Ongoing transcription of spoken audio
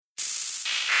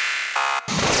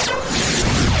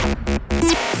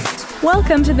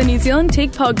Welcome to the New Zealand Tech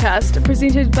Podcast,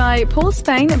 presented by Paul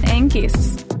Spain and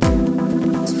guests.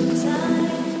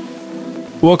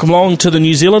 Welcome along to the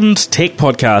New Zealand Tech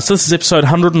Podcast. This is episode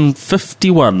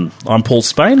 151. I'm Paul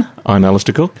Spain. I'm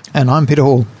Alistair Cook. And I'm Peter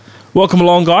Hall. Welcome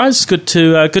along, guys. Good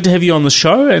to have you on the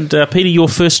show. And Peter, your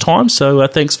first time, so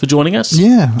thanks for joining us.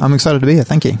 Yeah, I'm excited to be here.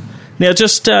 Thank you. Now,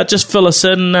 just fill us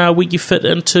in where you fit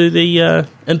into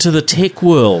the tech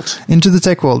world. Into the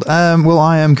tech world. Well,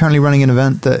 I am currently running an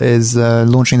event that is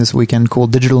launching this weekend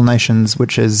called Digital Nationz,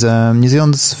 which is New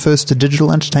Zealand's first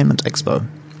digital entertainment expo.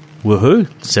 Woohoo!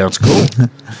 Sounds cool.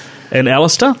 And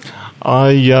Alistair?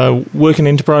 I work in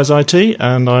enterprise IT,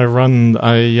 and I run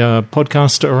a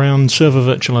podcast around server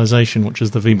virtualization, which is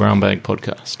the V Brown Bag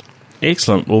podcast.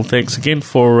 Excellent. Well, thanks again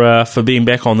for being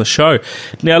back on the show.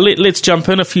 Now, let's jump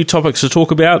in. A few topics to talk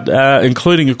about,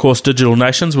 including, of course, Digital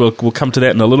Nationz. We'll come to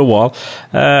that in a little while.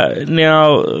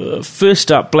 Now,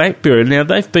 first up, BlackBerry. Now,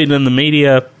 they've been in the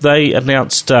media. They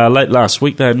announced late last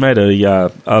week they had made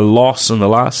a loss in the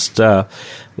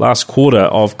last quarter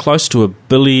of close to $1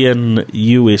 billion,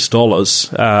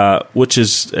 which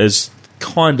is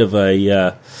kind of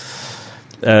a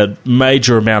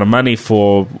major amount of money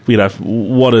for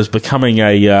what is becoming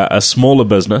a smaller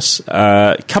business.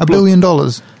 $1 billion.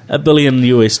 $1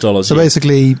 billion. So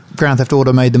basically, Grand Theft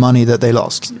Auto made the money that they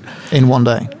lost in one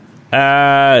day.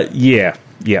 Yeah.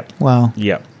 Wow.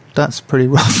 Yeah. That's pretty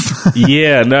rough.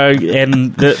 Yeah, no,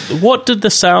 and what did the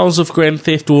sales of Grand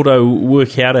Theft Auto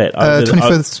work out at?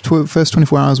 First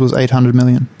 24 hours was 800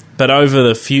 million. But over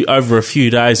a few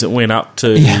days, it went up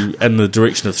to in the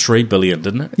direction of $3 billion,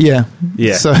 didn't it? Yeah.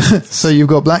 So you've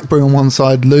got BlackBerry on one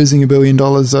side losing $1 billion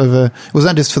over. Was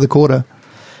that just for the quarter?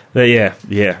 Yeah.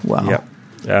 Wow.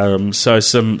 Yeah. So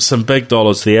some big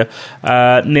dollars there.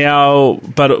 Now,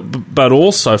 but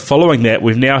also following that,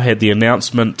 we've now had the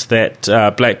announcement that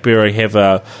BlackBerry have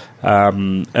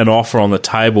an offer on the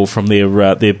table from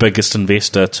their biggest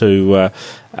investor to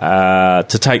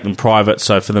take them private.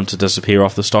 So for them to disappear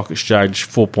off the stock exchange,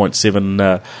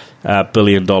 $4.7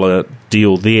 billion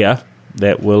deal there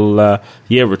that will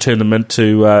return them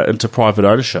into private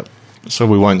ownership. So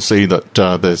we won't see that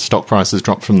the stock price has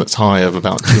dropped from its high of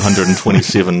about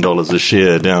 $227 a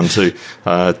share down to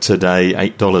today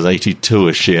 $8.82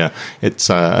 a share. It's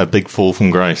a big fall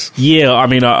from grace. Yeah, I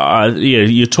mean,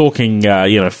 you're talking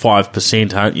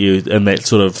 5%, aren't you, in that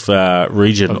sort of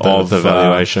region of the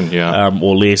valuation,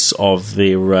 or less of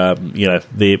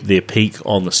their peak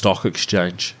on the stock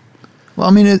exchange. Well,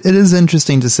 I mean, it is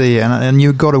interesting to see, and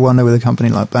you've got to wonder with a company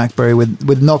like BlackBerry, with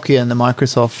Nokia and the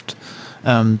Microsoft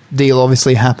deal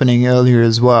obviously happening earlier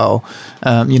as well,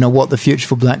 what the future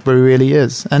for BlackBerry really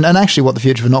is, and actually what the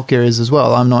future for Nokia is as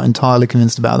well. I'm not entirely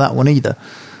convinced about that one either.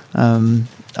 I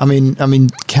mean,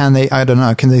 can they? I don't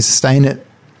know. Can they sustain it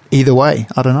either way?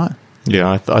 I don't know.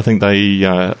 Yeah, I think they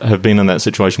have been in that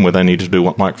situation where they need to do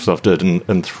what Microsoft did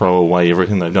and throw away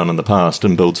everything they've done in the past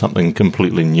and build something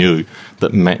completely new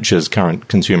that matches current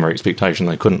consumer expectation.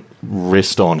 They couldn't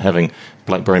rest on having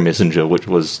BlackBerry Messenger, which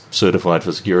was certified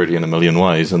for security in a million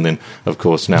ways, and then, of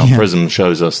course, now Prism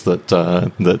shows us that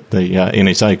the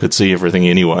NSA could see everything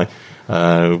anyway.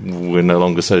 We're no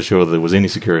longer so sure there was any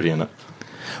security in it.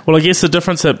 Well, I guess the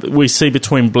difference that we see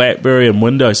between BlackBerry and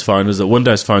Windows Phone is that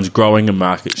Windows Phone's growing in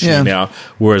market share now,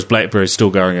 whereas BlackBerry's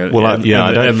still going in. I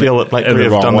don't feel that BlackBerry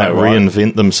have done that,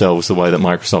 reinvent themselves the way that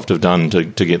Microsoft have done to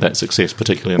get that success,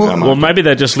 particularly in our market. Well, maybe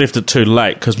they just left it too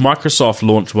late, because Microsoft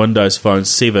launched Windows Phone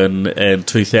 7 in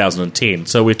 2010,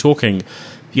 so we're talking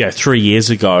 3 years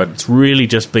ago, and it's really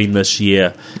just been this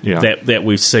year that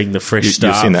we've seen the fresh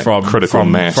start from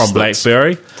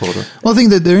BlackBerry. Well, I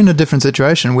think that they're in a different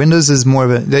situation. Windows is more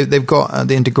of they've got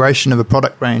the integration of a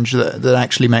product range that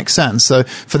actually makes sense. So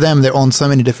for them, they're on so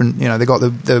many different, they've got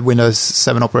the Windows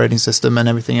 7 operating system and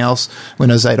everything else,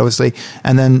 Windows 8 obviously,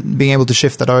 and then being able to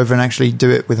shift that over and actually do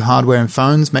it with hardware and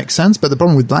phones makes sense. But the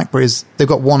problem with BlackBerry is they've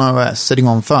got one OS sitting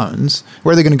on phones.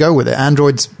 Where are they going to go with it?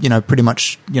 Android's, pretty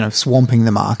much, swamping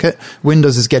the market.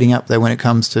 Windows is getting up there when it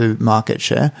comes to market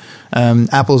share.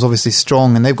 Apple's obviously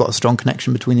strong, and they've got a strong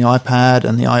connection between the iPad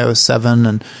and the iOS 7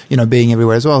 and, being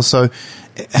everywhere as well. So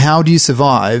how do you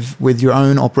survive with your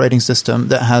own operating system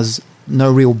that has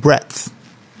no real breadth?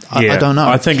 I don't know.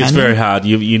 I think it's very hard.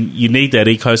 You need that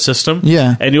ecosystem.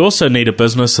 Yeah. And you also need a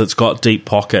business that's got deep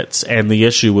pockets. And the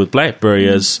issue with BlackBerry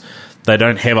is they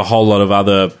don't have a whole lot of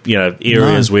other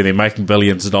areas where they're making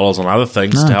billions of dollars on other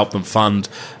things to help them fund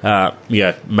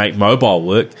make mobile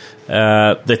work.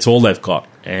 that's all they've got.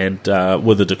 And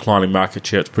with a declining market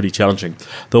share, it's pretty challenging.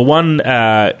 The one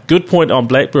good point on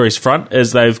BlackBerry's front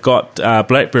is they've got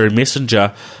BlackBerry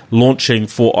Messenger launching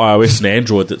for iOS and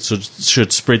Android that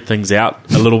should spread things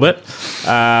out a little bit.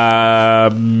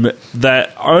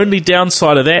 The only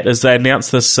downside of that is they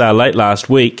announced this late last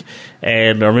week,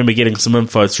 and I remember getting some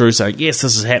info through saying, yes,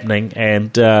 this is happening,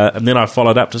 and then I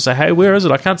followed up to say, hey, where is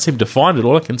it? I can't seem to find it.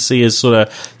 All I can see is sort of,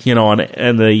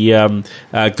 in the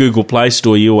Google Play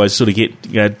Store, you always sort of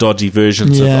get dodgy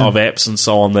versions of apps and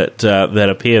so on that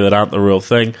appear that aren't the real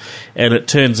thing. And it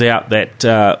turns out that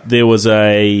there was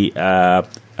a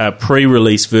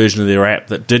pre-release version of their app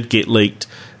that did get leaked,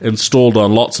 installed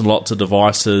on lots and lots of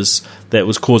devices, that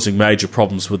was causing major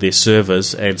problems with their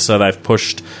servers, and so they've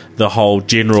pushed the whole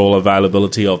general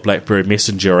availability of BlackBerry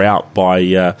Messenger out by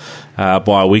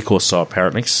a week or so,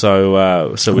 apparently.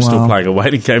 So we're still playing a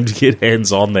waiting game to get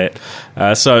hands on that.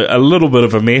 So a little bit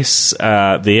of a mess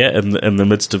there in the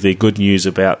midst of their good news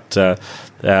about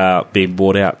being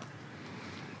bought out.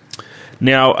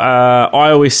 Now,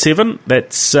 iOS 7,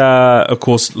 that's, of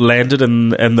course, landed in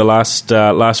the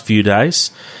last few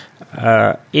days.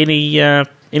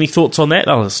 Any thoughts on that,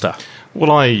 Alistair? Well,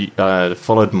 I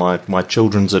followed my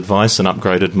children's advice and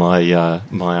upgraded my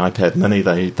iPad mini.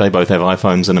 They both have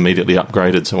iPhones and immediately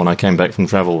upgraded. So when I came back from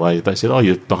travel, they said, "Oh,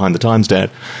 you're behind the times, Dad,"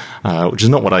 which is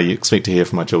not what I expect to hear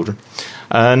from my children.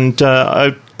 And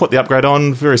I put the upgrade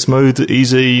on, very smooth,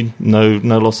 easy, no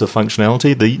loss of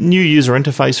functionality. The new user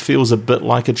interface feels a bit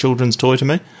like a children's toy to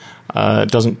me.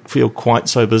 It doesn't feel quite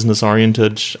so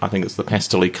business-oriented. I think it's the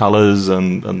pastel-y colours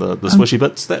and the swishy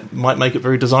bits that might make it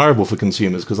very desirable for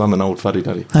consumers, because I'm an old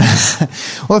fuddy-duddy.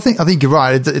 Well, I think you're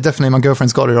right. It definitely, my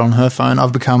girlfriend's got it on her phone.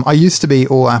 I used to be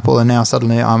all Apple, and now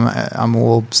suddenly I'm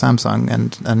all Samsung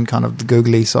and kind of the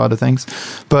googly side of things.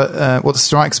 But what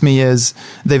strikes me is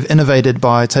they've innovated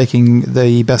by taking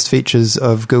the best features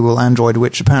of Google Android,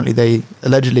 which apparently they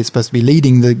allegedly is supposed to be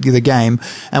leading the game.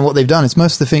 And what they've done is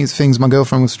most of the things my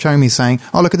girlfriend was showing me, saying,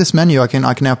 "Oh, look at this menu! I can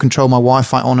now control my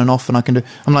Wi-Fi on and off, and I can do."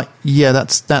 I'm like, "Yeah,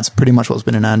 that's pretty much what's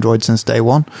been in Android since day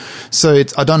one." So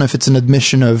I don't know if it's an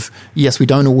admission of, yes, we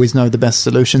don't always know the best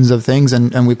solutions of things,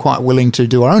 and we're quite willing to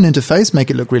do our own interface,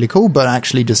 make it look really cool, but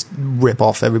actually just rip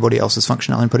off everybody else's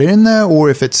functionality and put it in there,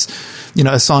 or if it's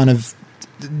a sign of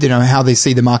how they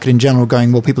see the market in general,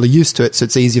 going, well, people are used to it, so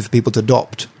it's easier for people to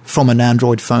adopt from an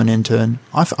Android phone into an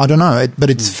I don't know, but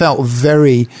it's felt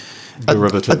very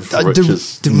derivative,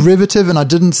 derivative, and I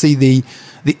didn't see the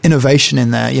innovation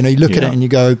in there. You look at it and you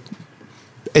go,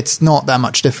 it's not that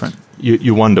much different.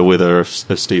 You wonder whether if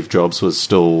Steve Jobs was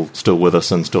still with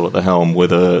us and still at the helm,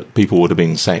 whether people would have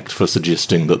been sacked for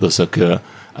suggesting that this occur.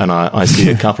 And I see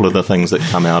a couple of the things that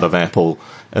come out of Apple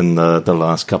in the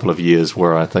last couple of years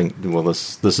where I think, well,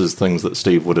 this is things that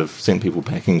Steve would have sent people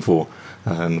packing for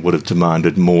and would have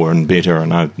demanded more and better.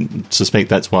 And I suspect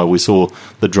that's why we saw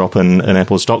the drop in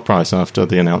Apple's stock price after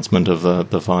the announcement of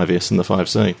the 5S and the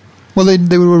 5C. Well,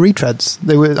 they were retreads.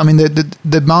 They were. I mean,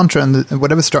 the mantra and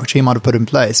whatever structure he might have put in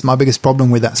place. My biggest problem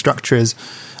with that structure is,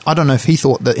 I don't know if he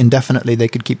thought that indefinitely they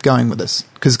could keep going with this,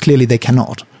 because clearly they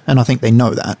cannot, and I think they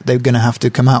know that they're going to have to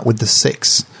come out with the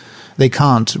 6. They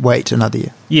can't wait another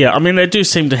year. Yeah, I mean, they do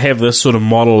seem to have this sort of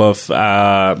model of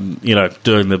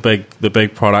doing the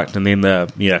big product and then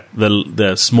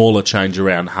the smaller change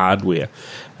around hardware.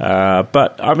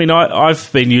 But I mean,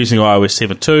 I've been using iOS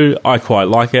 7 too. I quite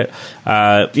like it.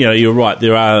 You're right.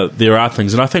 There are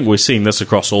things, and I think we're seeing this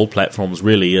across all platforms.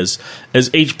 Really, is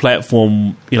each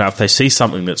platform, if they see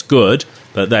something that's good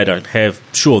that they don't have,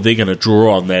 sure, they're going to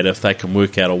draw on that if they can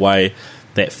work out a way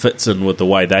that fits in with the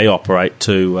way they operate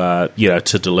to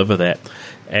deliver that.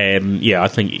 And I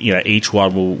think each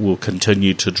one will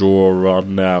continue to draw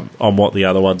on what the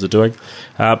other ones are doing,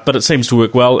 but it seems to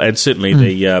work well. And certainly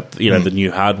the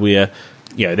new hardware,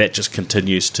 that just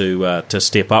continues to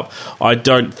step up. I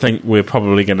don't think we're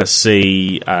probably going to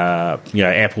see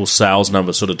Apple's sales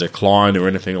numbers sort of decline or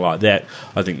anything like that.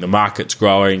 I think the market's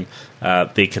growing.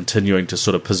 They're continuing to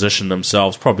sort of position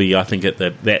themselves, probably I think at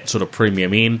that sort of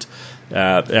premium end.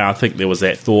 I think there was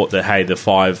that thought that, hey, the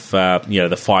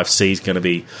 5C is going to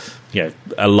be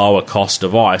a lower cost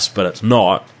device, but it's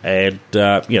not. And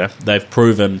they've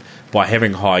proven by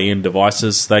having high end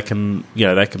devices they can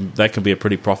be a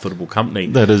pretty profitable company.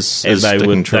 That is true.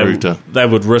 They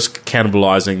would risk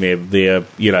cannibalizing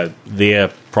their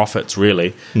profits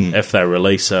really if they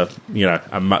release a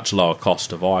much lower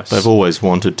cost device. They've always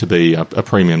wanted to be a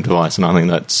premium device, and I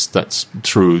think that's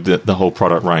true. The whole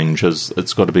product range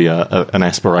it's got to be an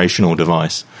aspirational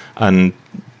device, and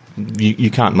you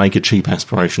can't make a cheap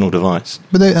aspirational device.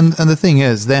 But the thing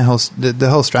is, the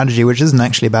whole strategy, which isn't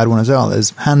actually a bad one as well,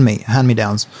 is hand me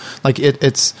downs. Like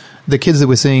it's the kids that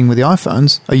we're seeing with the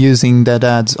iPhones are using their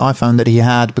dad's iPhone that he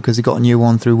had because he got a new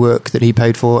one through work that he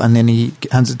paid for, and then he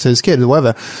hands it to his kid or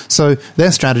whatever. So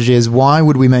their strategy is, why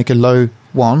would we make a low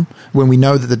one when we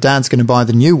know that the dad's going to buy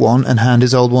the new one and hand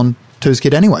his old one to his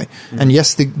kid anyway? And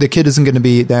yes, the kid isn't going to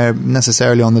be there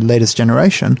necessarily on the latest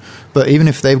generation, but even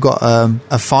if they've got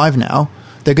a 5 now,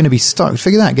 they're going to be stoked.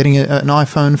 Figure that, getting an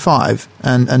iPhone 5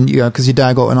 and you know, because your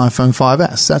dad got an iPhone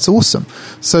 5S, that's awesome.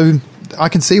 So I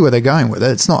can see where they're going with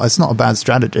it. It's not a bad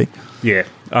strategy. Yeah,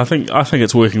 I think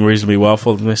it's working reasonably well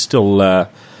for them. They're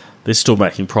still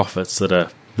making profits that are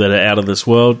out of this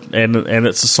world, and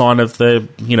it's a sign of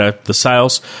the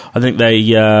sales. I think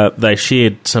they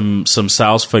shared some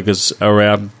sales figures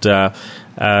around the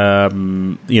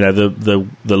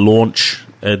launch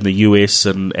in the US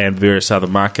and various other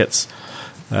markets,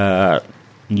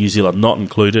 New Zealand not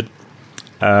included,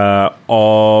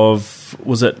 of,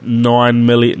 was it 9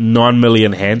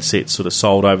 million handsets sort of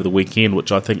sold over the weekend,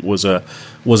 which I think was a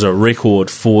record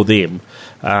for them.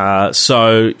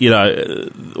 So,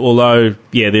 although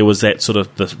there was that sort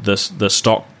of the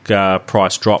stock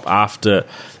price drop after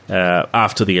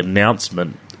the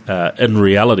announcement, in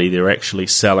reality they're actually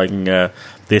selling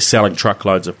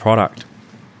truckloads of product.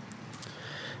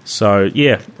 So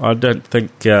I don't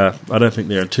think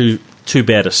they're in too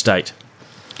bad a state.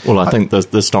 Well, I think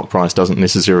the stock price doesn't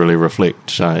necessarily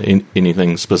reflect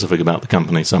anything specific about the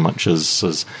company so much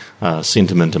as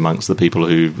sentiment amongst the people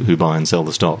who buy and sell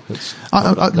the stock.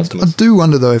 I do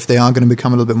wonder, though, if they are going to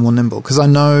become a little bit more nimble, because I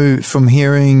know from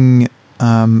hearing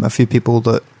a few people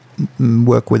that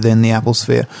work within the Apple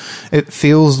sphere, it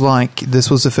feels like this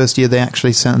was the first year they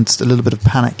actually sensed a little bit of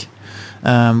panic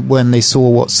when they saw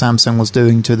what Samsung was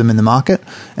doing to them in the market.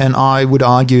 And I would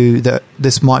argue that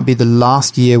this might be the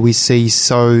last year we see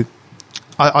so...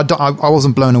 I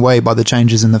wasn't blown away by the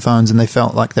changes in the phones, and they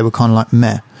felt like they were kind of like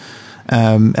meh.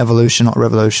 Evolution, not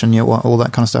revolution, all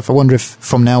that kind of stuff. I wonder if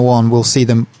from now on we'll see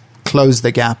them close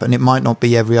the gap, and it might not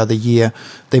be every other year.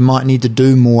 They might need to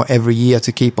do more every year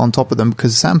to keep on top of them,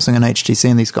 because Samsung and HTC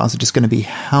and these guys are just going to be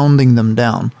hounding them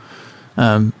down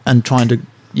and trying to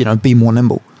be more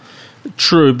nimble.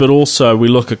 True, but also we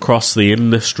look across the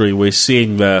industry, we're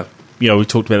seeing we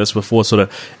talked about this before, sort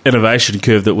of innovation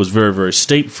curve that was very, very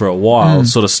steep for a while,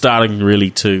 sort of starting really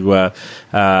to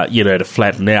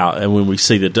flatten out. And when we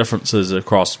see the differences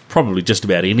across probably just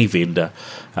about any vendor,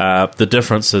 the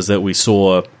differences that we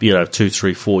saw, 2,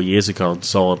 3, 4 years ago and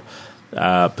so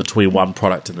on, between one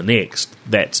product and the next,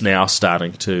 that's now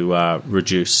starting to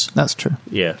reduce. That's true.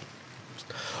 Yeah.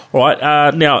 All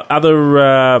right. Now,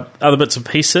 other bits and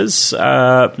pieces.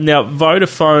 Now,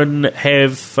 Vodafone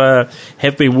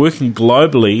have been working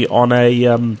globally on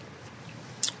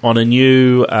a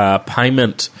new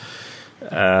payment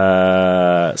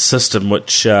system,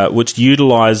 which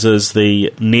utilises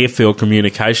the near-field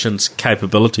communications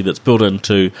capability that's built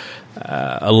into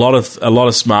a lot of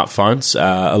smartphones.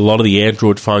 A lot of the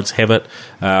Android phones have it.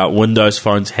 Windows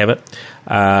phones have it.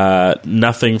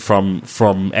 Nothing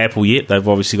from Apple yet. They've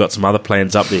obviously got some other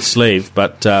plans up their sleeve,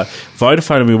 but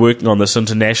Vodafone have been working on this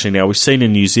internationally. Now, we've seen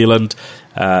in New Zealand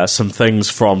some things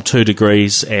from 2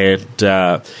 Degrees and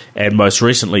most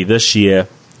recently this year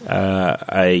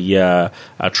a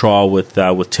trial with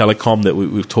Telecom that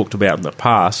we've talked about in the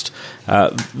past.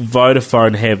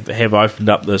 Vodafone have opened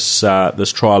up this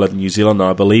trial in New Zealand, and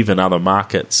I believe in other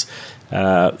markets,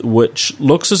 which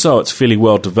looks as though it's fairly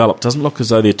well developed. Doesn't look as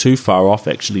though they're too far off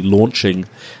actually launching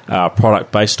a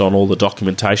product based on all the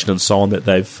documentation and so on that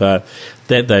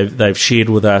they've shared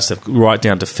with us. They've right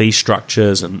down to fee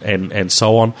structures and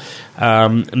so on.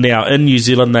 Now in New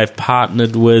Zealand, they've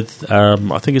partnered with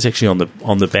I think it's actually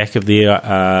on the back of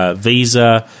their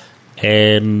Visa.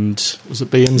 And was it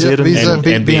BNZ? Yeah, Visa, and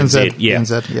BNZ. Yeah.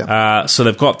 BNZ, yeah. So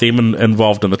they've got them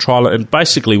involved in the trial, and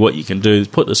basically what you can do is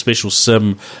put the special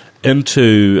SIM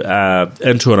into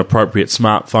an appropriate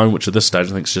smartphone, which at this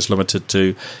stage I think is just limited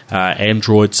to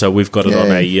Android. So we've got it on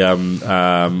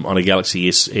a Galaxy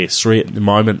S3 at the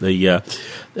moment. The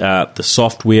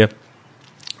software.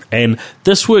 And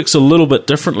this works a little bit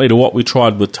differently to what we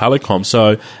tried with Telecom.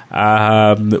 So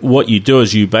what you do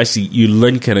is you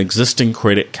link an existing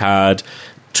credit card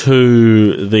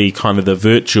to the kind of the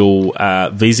virtual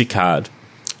Visa card,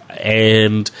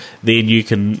 and then you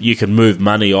can move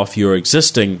money off your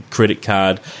existing credit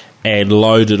card and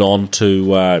load it onto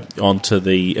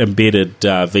the embedded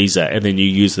Visa, and then you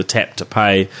use the tap to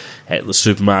pay at the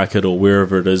supermarket or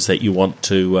wherever it is that you want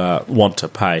to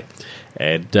pay.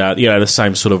 And the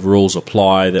same sort of rules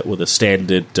apply that with a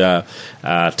standard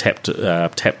tap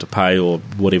to pay or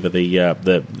whatever Visa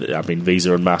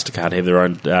and MasterCard have their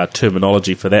own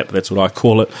terminology for that, but that's what I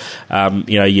call it.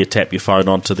 You tap your phone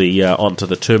onto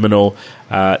the terminal.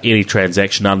 Any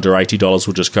transaction under $80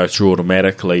 will just go through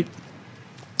automatically.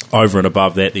 Over and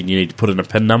above that, then you need to put in a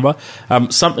PIN number.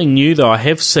 Something new that I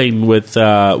have seen with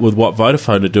what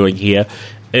Vodafone are doing here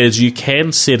is you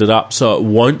can set it up so it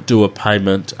won't do a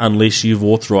payment unless you've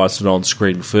authorised it on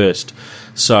screen first.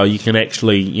 So you can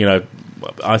actually,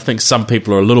 I think some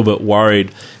people are a little bit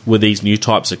worried with these new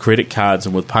types of credit cards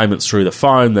and with payments through the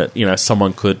phone that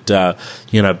someone could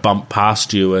bump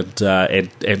past you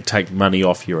and take money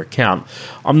off your account.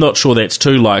 I'm not sure that's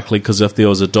too likely, because if there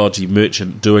was a dodgy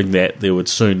merchant doing that, it would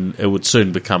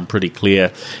soon become pretty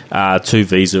clear to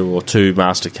Visa or to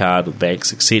MasterCard or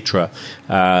banks, etc.,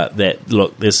 that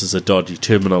look, this is a dodgy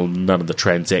terminal. None of the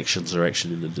transactions are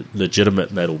actually legitimate,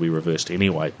 and that'll be reversed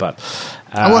anyway. But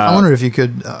I wonder if you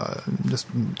could, just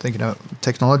thinking about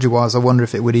technology-wise, I wonder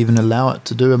if it would even allow it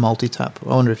to do a multi-tap.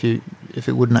 I wonder if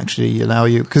it wouldn't actually allow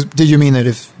you. Because did you mean that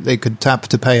if they could tap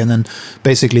to pay and then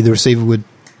basically the receiver would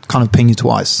kind of ping you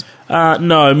twice?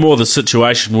 No, more the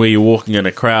situation where you're walking in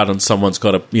a crowd and someone's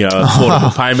got a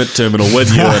portable payment terminal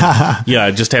with you,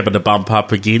 and just happen to bump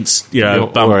up against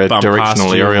or a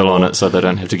directional aerial on it, so they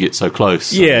don't have to get so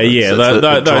close. Those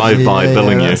drive-by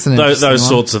billing you. Those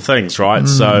sorts of things, right?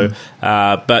 So,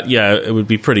 but it would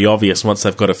be pretty obvious once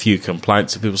they've got a few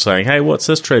complaints of people saying, "Hey, what's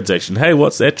this transaction? Hey,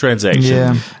 what's that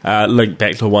transaction?" Linked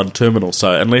back to one terminal.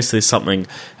 So unless there's something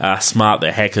smart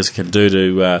that hackers can do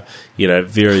to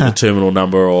vary the terminal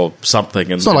number or something.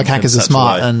 It's not like hackers are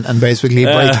smart and basically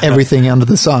break everything under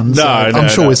the sun. So I'm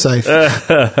sure we're safe.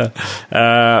 But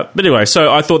anyway,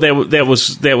 so I thought that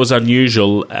was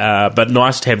unusual, but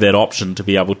nice to have that option to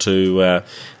be able to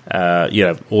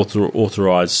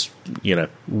authorise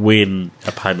when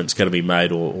a payment's going to be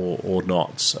made or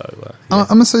not. So I'm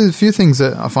going to say a few things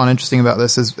that I find interesting about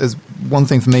this. Is one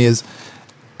thing for me is.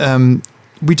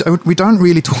 We don't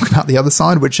really talk about the other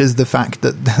side, which is the fact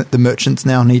that the merchants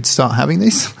now need to start having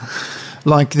these.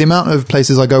 Like the amount of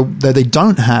places I go that they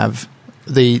don't have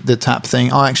the tap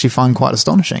thing, I actually find quite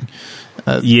astonishing.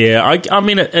 I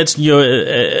mean,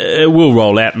 it will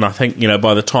roll out, and I think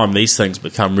by the time these things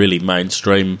become really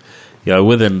mainstream,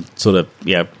 within sort of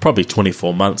probably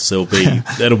 24 months,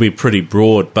 it'll be pretty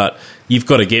broad. But you've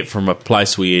got to get from a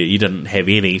place where you didn't have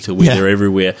any to where they're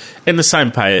everywhere. And the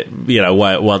same way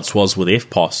it once was with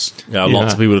FPOS.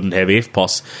 Lots of people didn't have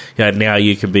FPOS. Now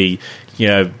you can be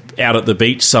out at the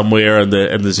beach somewhere, and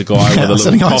there's a guy with a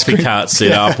little coffee cart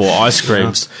set up or ice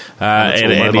creams,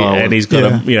 and he's got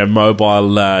a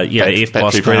mobile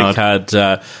FPOS credit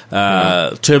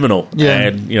card terminal,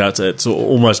 and it's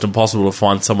almost impossible to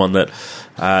find someone that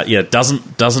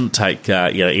doesn't take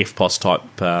FPOS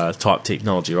type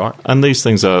technology, right? And these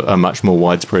things are much more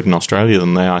widespread in Australia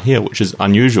than they are here, which is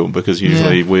unusual because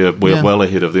usually we're well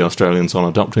ahead of the Australians on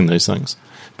adopting these things.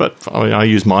 But I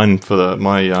use mine for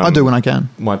my. I do when I can.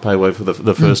 My paywave for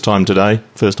the first time today.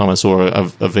 First time I saw a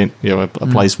event, a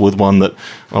place with one that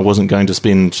I wasn't going to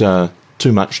spend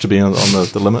too much to be on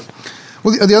the limit.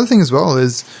 Well, the other thing as well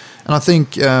is, and I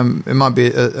think it might be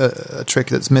a trick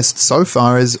that's missed so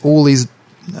far, is all these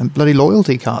bloody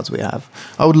loyalty cards we have.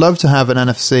 I would love to have an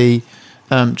NFC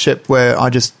chip where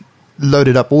I just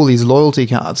loaded up all these loyalty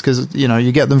cards, because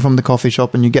you get them from the coffee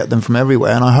shop and you get them from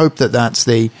everywhere, and I hope that that's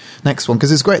the next one,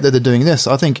 because it's great that they're doing this.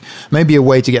 I think maybe a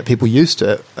way to get people used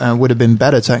to it would have been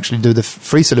better to actually do the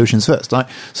free solutions first, right?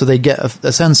 So they get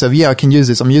a sense of, I can use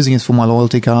this, I'm using this for my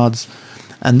loyalty cards,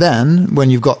 and then when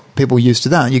you've got people used to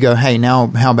that, you go, hey, now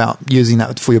how about using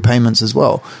that for your payments as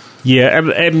well? Yeah,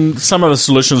 and some of the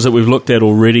solutions that we've looked at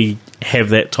already have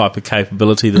that type of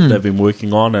capability that they've been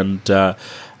working on and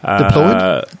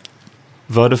deployed.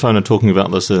 Vodafone are talking about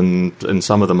this in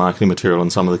some of the marketing material in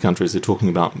some of the countries. They're talking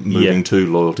about moving to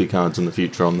loyalty cards in the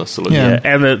future on this solution. Yeah,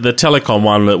 and the telecom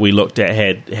one that we looked at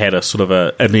had a sort of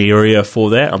an area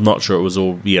for that. I'm not sure it was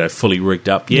all fully rigged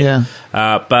up yet.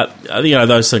 But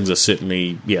those things are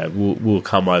certainly will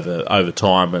come over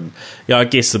time. And I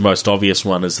guess the most obvious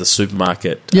one is the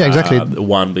supermarket.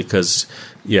 One, because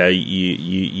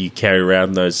you carry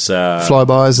around those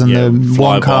flybys and the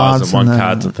one cards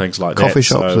and things like that. Coffee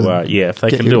shops. So if they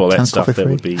can do all that stuff,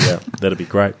 that'd be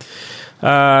great.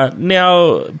 Now,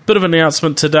 a bit of an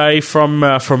announcement today from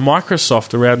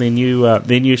Microsoft around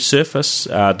their new Surface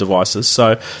devices.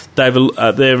 So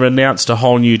they've announced a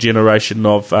whole new generation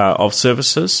of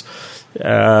Surfaces.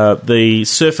 The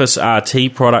Surface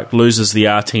RT product loses the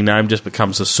RT name, just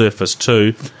becomes a Surface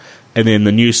 2. and then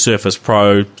the new Surface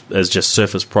Pro is just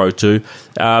Surface Pro 2.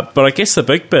 But I guess the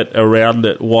big bit around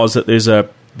it was that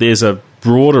there's a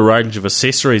broader range of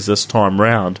accessories this time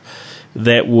round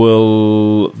that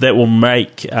will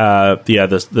make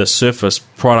the Surface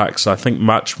products, I think,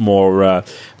 much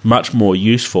more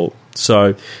useful.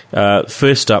 So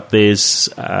first up, there's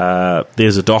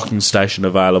a docking station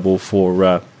available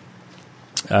for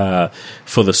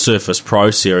the Surface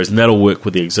Pro series, and that'll work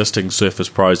with the existing Surface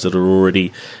Pros that are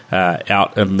already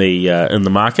out in the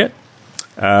market.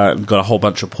 We've got a whole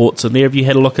bunch of ports in there. Have you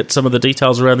had a look at some of the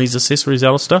details around these accessories,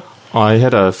 Alistair? I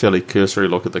had a fairly cursory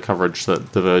look at the coverage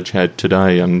that The Verge had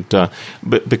today, and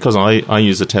because I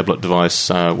use a tablet device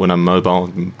when I'm mobile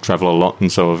and travel a lot,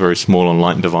 and so a very small and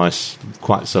light device,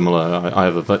 quite similar. I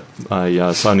have a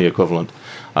Sony equivalent,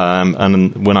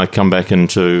 and when I come back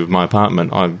into my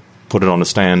apartment, I put it on a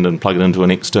stand and plug it into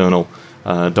an external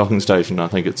docking station. I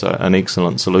think it's an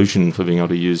excellent solution for being able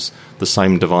to use the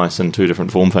same device in two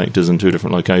different form factors in two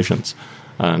different locations.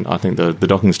 And I think the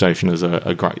docking station is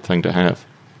a great thing to have.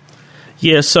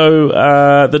 Yeah, so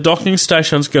the docking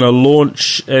station is going to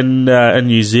launch in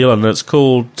New Zealand. It's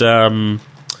called Docking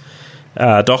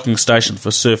Station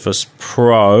for Surface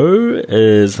Pro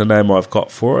is the name I've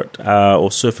got for it,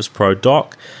 or Surface Pro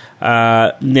Dock.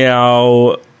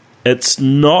 Now, it's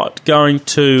not going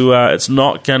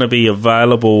to be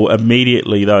available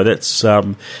immediately, though. That's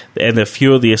and a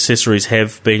few of the accessories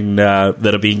have been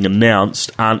that are being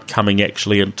announced aren't coming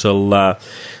actually until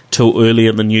early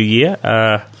in the new year.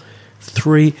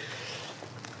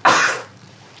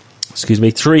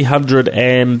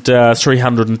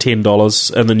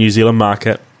 $310 in the New Zealand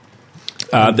market,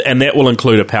 and that will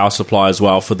include a power supply as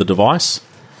well for the device.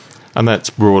 And that's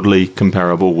broadly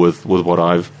comparable with what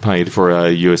I've paid for a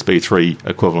USB 3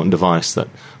 equivalent device that,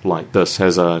 like this,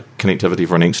 has a connectivity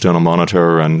for an external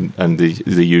monitor and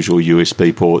the usual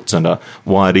USB ports and a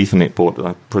wired Ethernet port.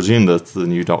 I presume that the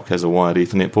new dock has a wired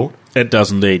Ethernet port? It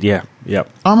does indeed, yeah. Yep.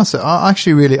 I must say, I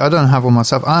don't have one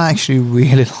myself. I actually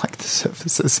really like the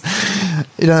Surfaces.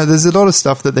 There's a lot of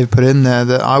stuff that they've put in there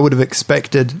that I would have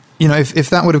expected. If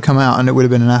that would have come out and it would have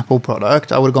been an Apple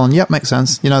product, I would have gone, yep, makes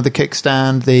sense. The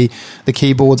kickstand, the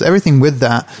keyboards, everything with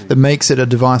that makes it a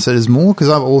device that is more. Because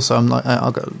I've got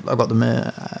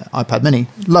the iPad Mini,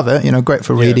 love it. Great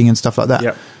for reading and stuff like that.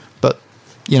 Yep. But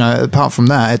apart from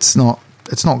that, it's not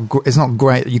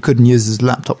great. You couldn't use as a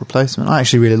laptop replacement. I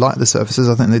actually really like the Surfaces.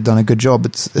 I think they've done a good job.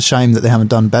 It's a shame that they haven't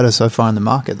done better so far in the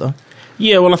market, though.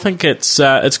 Yeah, well, I think it's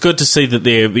good to see that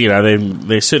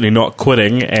they're certainly not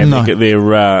quitting, and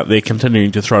they're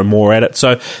continuing to throw more at it.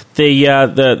 So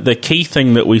the key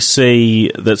thing that we see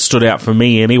that stood out for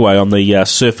me anyway on the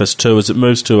Surface 2 is it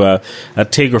moves to a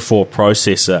Tegra 4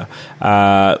 processor,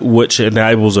 which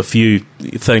enables a few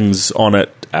things on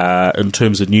it. In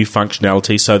terms of new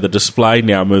functionality, so the display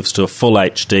now moves to a full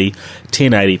HD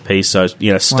 1080p, so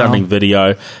stunning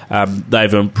video.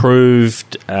 They've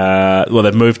improved.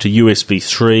 They've moved to USB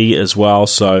 3 as well,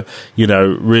 so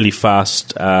really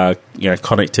fast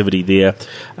connectivity there.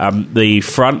 The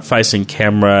front-facing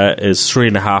camera is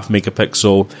 3.5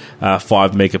 megapixel,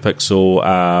 5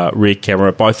 megapixel rear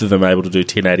camera. Both of them able to do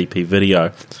 1080p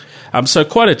video. So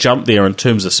quite a jump there in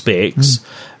terms of specs.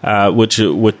 Which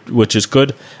is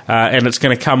good, and it's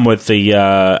going to come with the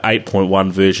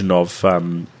 8.1 version of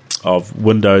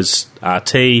Windows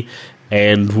RT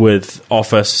and with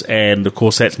Office, and of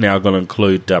course that's now going to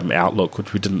include Outlook,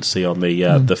 which we didn't see on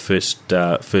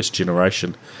the first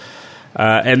generation.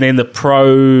 And then the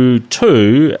Pro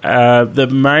 2, the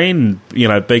main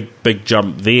big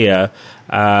jump there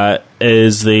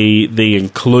is the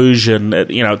inclusion.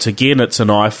 It's an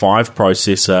i5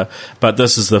 processor, but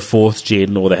this is the 4th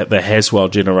gen or the Haswell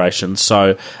generation.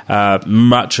 So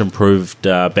much improved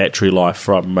battery life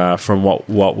from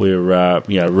what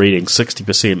we're reading.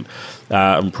 60%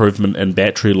 improvement in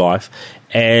battery life.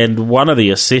 And one of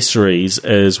the accessories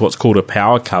is what's called a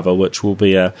power cover, which will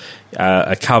be a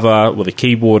cover with a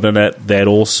keyboard in it that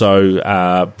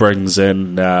also brings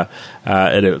in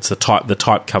it's the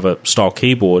type cover style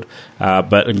keyboard,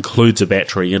 but includes a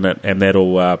battery in it, and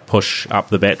that'll push up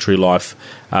the battery life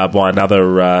by another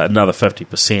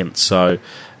 50%. So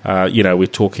we're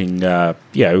talking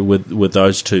with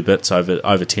those two bits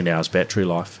over 10 hours battery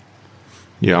life.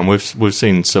 Yeah, and we've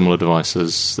seen similar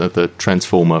devices, the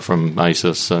Transformer from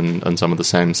Asus and some of the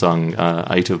Samsung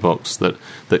ATIV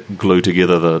that glue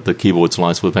together the keyboard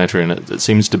slice with battery, and it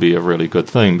seems to be a really good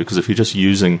thing, because if you're just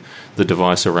using the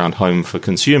device around home for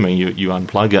consuming, you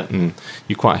unplug it and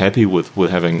you're quite happy with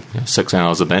having 6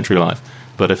 hours of battery life.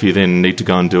 But if you then need to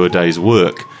go and do a day's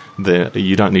work,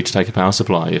 you don't need to take a power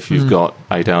supply if you've got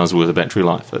 8 hours worth of battery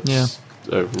life.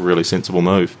 a really sensible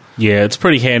move. Yeah, it's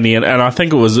pretty handy, and I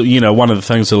think it was, one of the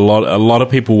things that a lot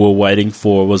of people were waiting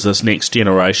for was this next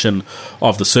generation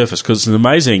of the Surface, because it's an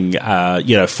amazing,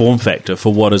 form factor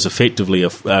for what is effectively a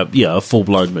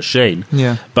full-blown machine.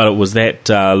 Yeah. But it was that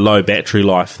low battery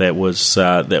life that was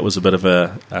a bit of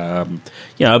a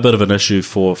bit of an issue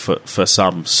for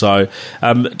some. So,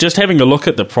 just having a look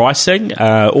at the pricing,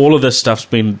 all of this stuff's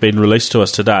been released to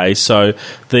us today. So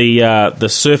the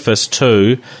Surface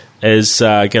 2 is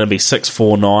going to be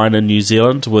 $649 in New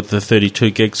Zealand with the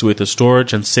 32 gigs worth of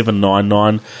storage, and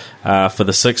 $799 for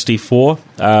the 64.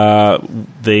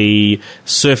 The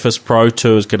Surface Pro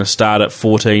 2 is going to start at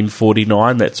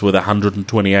 $1449. That's with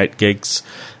 128 gigs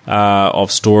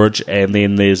of storage, and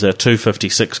then there's a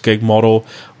 256 gig model,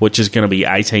 which is going to be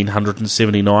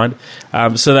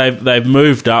 $1,879. So they've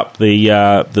moved up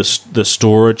the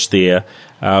storage there.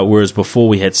 Whereas before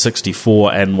we had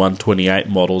 64 and 128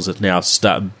 models, it now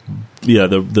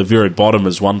the very bottom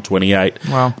is 128.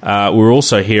 Wow. We're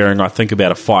also hearing, I think,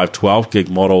 about a 512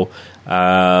 gig model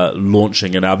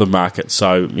launching in other markets.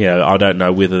 So, I don't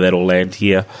know whether that'll land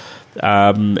here.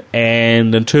 And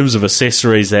in terms of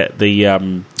accessories, that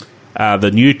the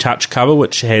new touch cover,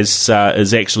 which is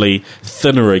actually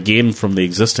thinner again from the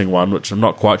existing one, which I'm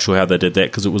not quite sure how they did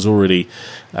that, because it was already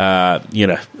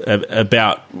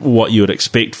about what you would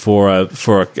expect for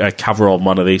a cover on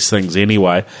one of these things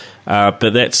anyway. But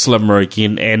that's slimmer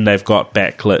again, and they've got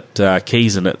backlit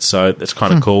keys in it, so that's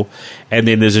kind of cool. And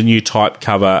then there's a new type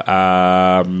cover.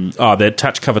 The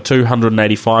touch cover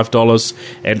 $285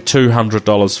 and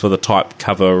 $200 for the type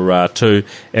cover 2.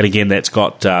 And again, that's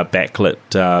got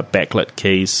backlit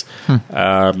keys.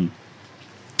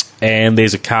 And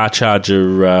there's a car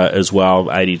charger as well,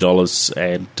 $80,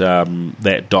 and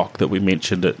that dock that we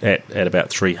mentioned at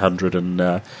about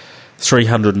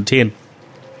 $310.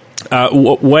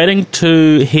 Waiting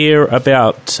to hear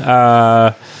about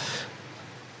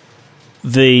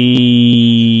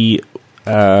the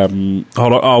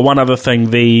hold on. One other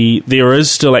thing, there is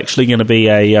still actually going to be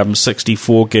a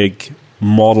 64 gig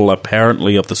model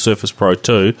apparently of the Surface Pro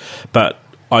 2, but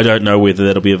I don't know whether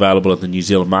that'll be available in the New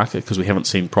Zealand market because we haven't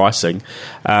seen pricing.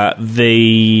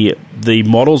 The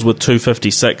models with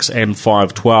 256 and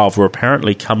 512 were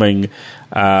apparently coming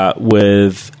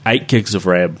with 8 gigs of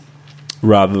RAM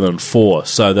rather than 4,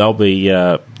 so they'll be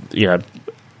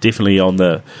definitely on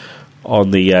the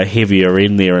heavier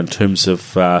end there in terms of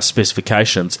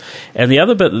specifications. And the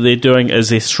other bit that they're doing is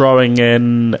they're throwing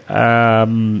in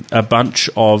a bunch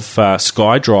of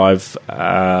SkyDrive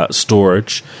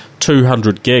storage,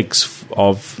 200 gigs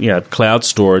of cloud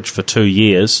storage for 2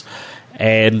 years,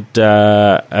 and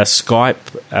a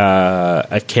Skype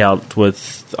account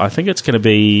with, I think it's going to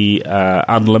be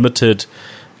unlimited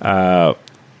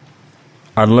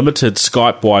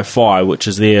Skype Wi-Fi, which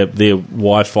is their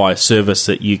Wi-Fi service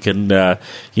that you can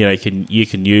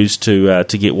use to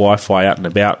get Wi-Fi out and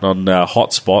about on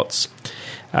hotspots,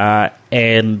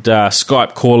 and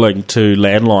Skype calling to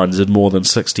landlines in more than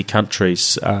 60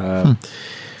 countries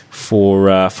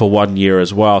for 1 year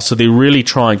as well. So they're really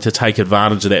trying to take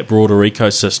advantage of that broader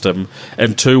ecosystem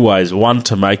in two ways. One,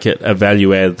 to make it a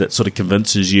value add that sort of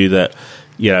convinces you that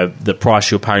the price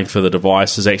you're paying for the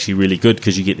device is actually really good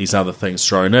because you get these other things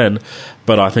thrown in.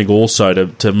 But I think also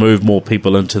to move more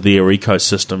people into their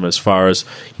ecosystem as far as,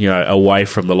 away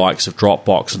from the likes of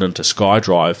Dropbox and into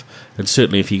SkyDrive. And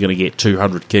certainly if you're going to get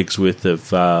 200 gigs worth of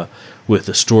the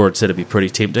storage, that'd be pretty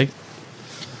tempting.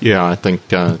 Yeah, I think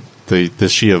the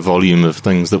sheer volume of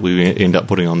things that we end up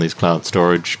putting on these cloud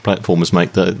storage platforms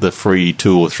make the free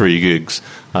 2 or 3 gigs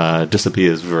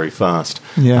disappears very fast,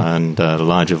 and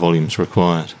larger volumes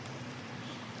required.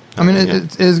 I mean,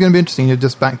 it is going to be interesting.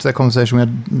 Just back to that conversation we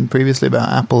had previously about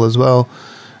Apple as well.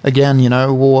 Again,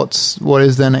 what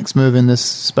is their next move in this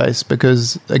space?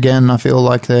 Because again, I feel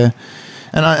like they're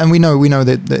and we know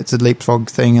that it's a leapfrog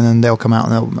thing, and then they'll come out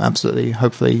and they'll absolutely,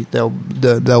 hopefully, they'll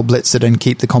blitz it and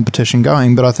keep the competition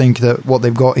going. But I think that what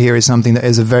they've got here is something that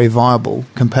is a very viable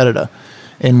competitor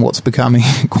in what's becoming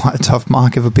quite a tough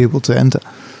market for people to enter.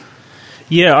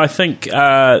 Yeah, I think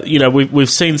we've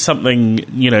seen something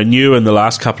new in the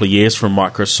last couple of years from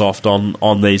Microsoft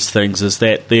on these things, is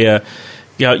that they're.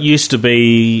 It used to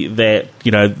be that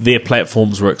their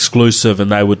platforms were exclusive,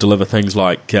 and they would deliver things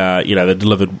like they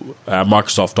delivered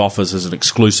Microsoft Office as an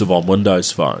exclusive on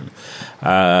Windows Phone. They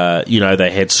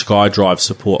had SkyDrive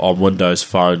support on Windows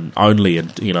Phone only, in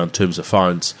terms of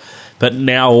phones. But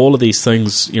now all of these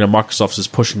things, Microsoft is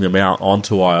pushing them out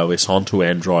onto iOS, onto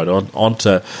Android,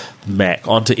 onto Mac,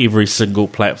 onto every single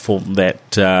platform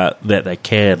that they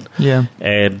can. Yeah,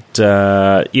 and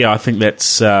I think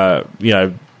that's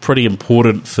pretty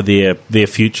important for their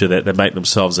future that they make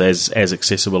themselves as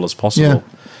accessible as possible. Yeah.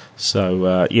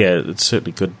 So it's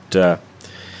certainly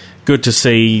good to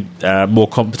see more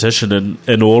competition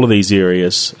in all of these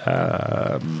areas.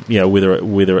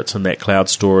 Whether it's in that cloud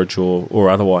storage or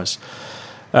otherwise.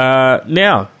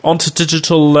 Now on to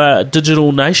Digital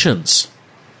Nationz.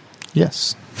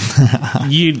 Yes.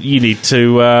 you need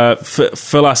to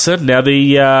fill us in now.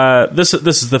 This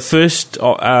is the first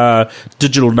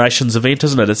Digital Nationz event,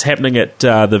 isn't it? It's happening at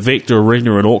the Vector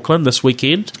Arena in Auckland this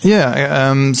weekend.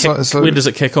 Yeah. So when does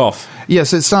it kick off?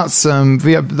 Yes, it starts.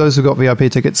 Those who got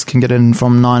VIP tickets can get in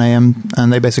from 9 a.m.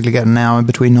 and they basically get an hour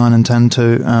between 9 and 10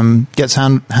 to get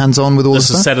hands on with all this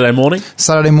the stuff. This is Saturday morning.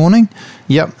 Saturday morning.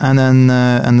 Yep, and then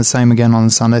and the same again on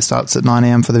Sunday. Starts at 9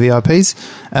 a.m. for the VIPs.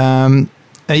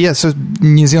 So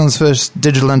New Zealand's first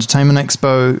digital entertainment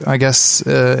expo, I guess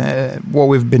what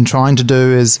we've been trying to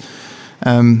do is,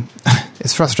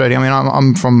 it's frustrating. I mean,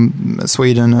 I'm from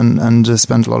Sweden and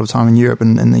spent a lot of time in Europe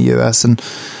and in the US and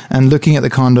looking at the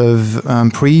kind of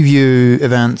preview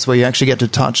events where you actually get to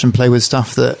touch and play with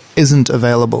stuff that isn't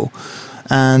available.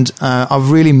 And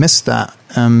I've really missed that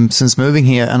since moving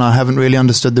here, and I haven't really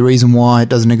understood the reason why it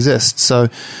doesn't exist. So,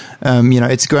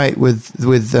 it's great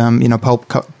with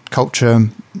pulp culture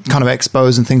kind of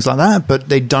expos and things like that, but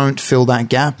they don't fill that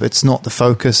gap. It's not the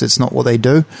focus. It's not what they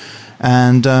do.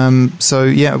 And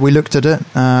we looked at it.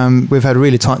 We've had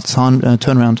really tight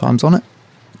turnaround times on it.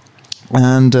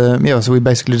 And so we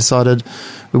basically decided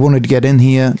we wanted to get in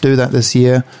here, do that this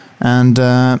year, and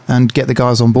get the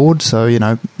guys on board. So,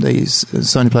 these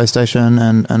Sony PlayStation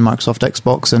and Microsoft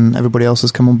Xbox and everybody else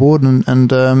has come on board. And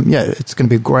it's going to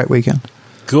be a great weekend.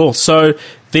 Cool. So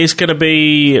there's going to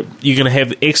be, you're going to have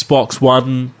Xbox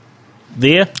One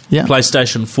there,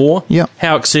 PlayStation 4. Yeah.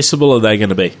 How accessible are they going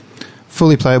to be?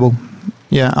 Fully playable.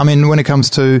 Yeah, I mean, when it comes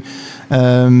to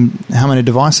how many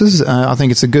devices, I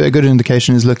think it's a good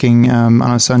indication is looking, I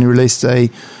know Sony released a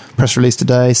press release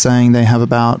today saying they have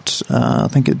about, I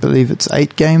believe it's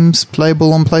 8 games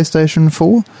playable on PlayStation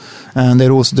 4. And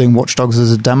they're also doing Watch Dogs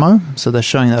as a demo, so they're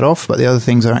showing that off, but the other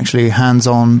things are actually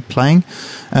hands-on playing.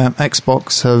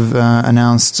 Xbox have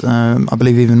announced, I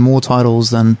believe, even more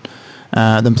titles than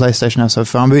PlayStation have so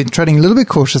far. I'm treading a little bit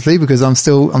cautiously because I'm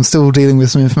still dealing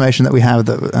with some information that we have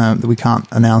that we can't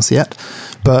announce yet.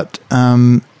 But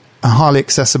highly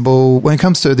accessible when it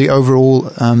comes to the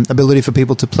overall ability for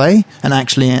people to play and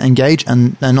actually engage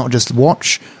and not just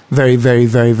watch. Very, very,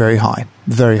 very, very high.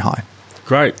 Very high.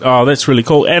 Great. Oh, that's really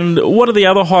cool. And what are the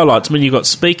other highlights? I mean, you've got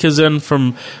speakers in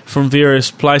from various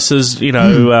places,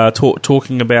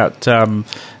 talking about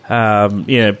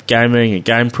gaming and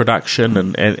game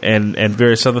production and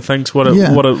various other things. Who are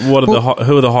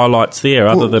the highlights there?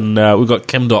 Other than we've got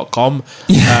Kim.com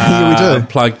we do.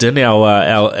 Plugged in,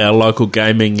 our local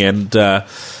gaming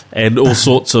and all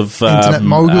sorts of internet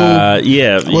mogul.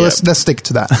 Let's stick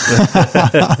to that.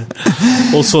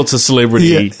 All sorts of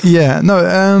celebrity. And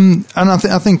I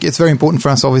think it's very important for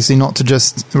us, obviously, not to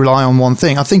just rely on one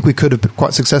thing. I think we could have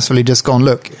quite successfully just gone,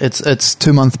 look, it's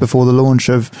 2 months before the launch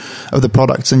of the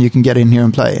products, and you can get in here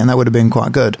and play, and that would have been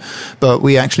quite good. But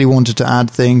we actually wanted to add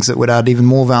things that would add even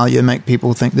more value and make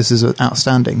people think this is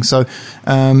outstanding. So.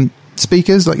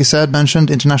 Speakers, like you said, mentioned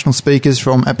international speakers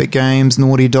from Epic Games,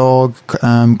 Naughty Dog,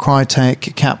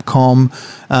 Crytek, Capcom.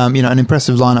 An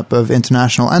impressive lineup of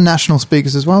international and national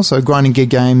speakers as well. So Grinding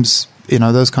Gig Games,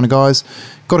 those kind of guys.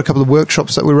 Got a couple of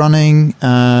workshops that we're running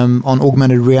on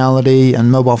augmented reality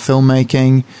and mobile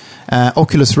filmmaking.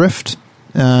 Oculus Rift,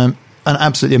 an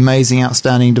absolutely amazing,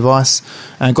 outstanding device.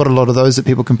 Got a lot of those that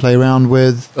people can play around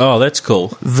with. Oh, that's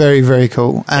cool. Very, very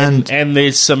cool. And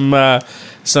there's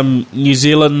some New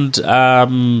Zealand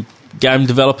game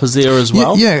developers there as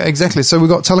well. Yeah, exactly. So we've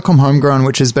got Telecom Homegrown,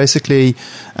 which is basically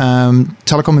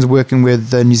Telecom is working with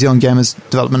the New Zealand Gamers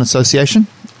Development Association,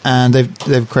 and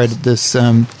they've created this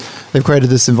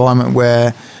environment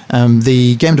where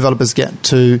the game developers get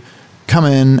to come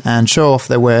in and show off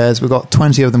their wares. We've got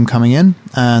 20 of them coming in,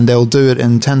 and they'll do it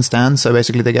in 10 stands. So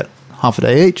basically, they get half a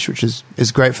day each, which is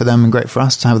great for them and great for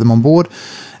us to have them on board.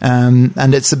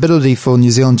 And its ability for New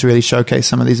Zealand to really showcase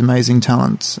some of these amazing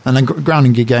talents. And then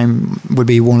Grounding Gig Game would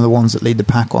be one of the ones that lead the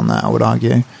pack on that, I would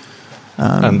argue.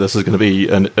 And this is going to be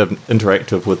an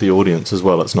interactive with the audience as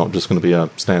well. It's not just going to be a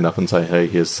stand up and say, "Hey,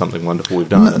 here's something wonderful we've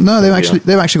done." No, they've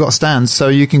actually got stands, so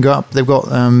you can go up. They've got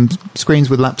screens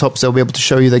with laptops. They'll be able to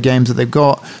show you the games that they've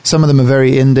got. Some of them are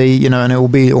very indie, and it will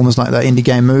be almost like that indie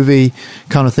game movie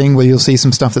kind of thing where you'll see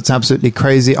some stuff that's absolutely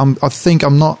crazy. I'm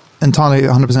entirely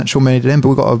 100% sure made it in, but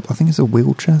we've got I think it's a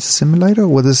wheelchair simulator,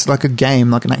 or there's like a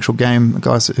game, like an actual game. A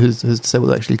guy who's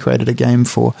disabled actually created a game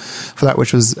for that,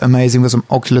 which was amazing. There's some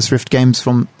Oculus Rift games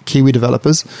from Kiwi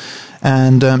developers.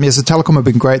 And so Telecom have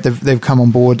been great. They've come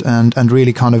on board and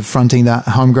really kind of fronting that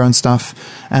homegrown stuff.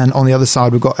 And on the other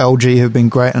side, we've got LG who've been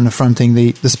great and are fronting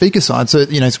the speaker side. So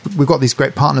we've got these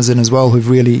great partners in as well who've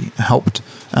really helped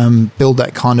build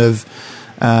that kind of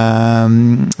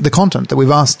the content that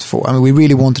we've asked for. I mean, we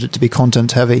really wanted it to be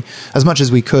content heavy as much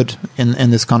as we could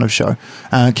in this kind of show.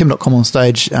 Kim.com on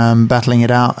stage, battling it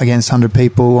out against 100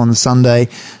 people on the Sunday.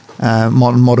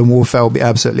 Modern Warfare will be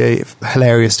absolutely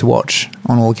hilarious to watch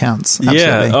on all accounts. Absolutely.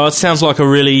 Yeah, it sounds like a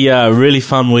really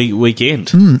fun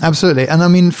weekend. Absolutely, and I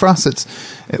mean for us,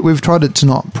 we've tried to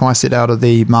not price it out of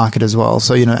the market as well.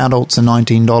 So adults are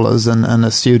 $19 and a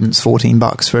student's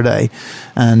 $14 for a day,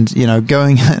 and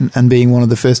going and being one of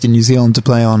the first in New Zealand to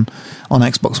play on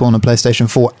Xbox One and PlayStation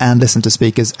 4 and listen to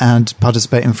speakers and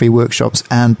participate in free workshops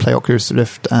and play Oculus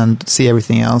Rift and see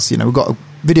everything else. We've got a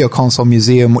video console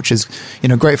museum, which is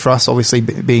great for us, obviously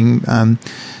being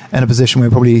in a position where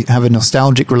we probably have a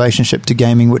nostalgic relationship to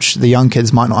gaming, which the young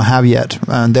kids might not have yet,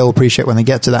 and they'll appreciate when they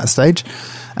get to that stage.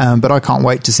 But I can't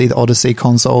wait to see the Odyssey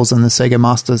consoles and the Sega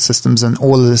Master Systems and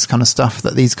all of this kind of stuff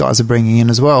that these guys are bringing in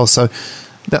as well. So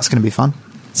that's going to be fun.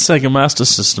 Sega Master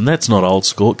System, that's not old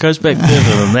school. It goes back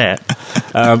further than that.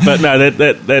 But no,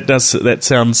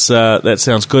 that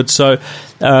sounds good. So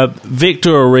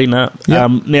Vector Arena,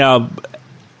 now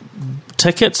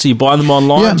tickets, do you buy them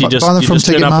online? Yeah, do you just, buy them from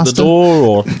turn up at the Ticketmaster.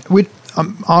 door? Or?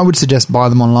 I would suggest buy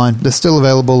them online. They're still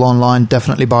available online.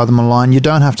 Definitely buy them online. You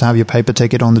don't have to have your paper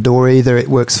ticket on the door either. It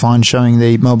works fine. Showing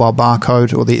the mobile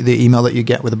barcode or the email that you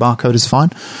get with the barcode is fine.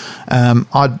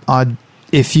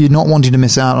 If you're not wanting to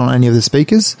miss out on any of the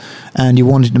speakers and you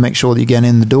wanted to make sure that you get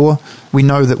in the door, we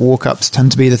know that walk-ups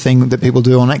tend to be the thing that people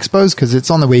do on expos because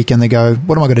it's on the weekend. They go,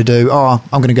 what am I going to do? Oh,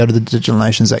 I'm going to go to the Digital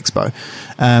Nationz Expo.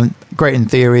 Great in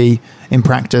theory. In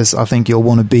practice, I think you'll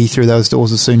want to be through those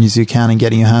doors as soon as you can and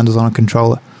getting your hands on a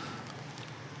controller.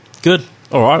 Good.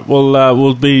 All right. Well,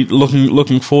 we'll be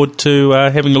looking forward to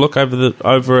having a look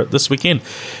over it this weekend.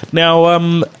 Now,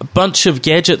 a bunch of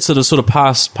gadgets that have sort of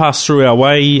passed through our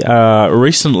way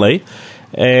recently.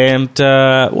 And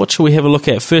what shall we have a look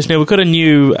at first? Now, we've got a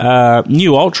new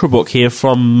Ultrabook here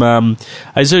from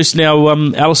Asus. Now,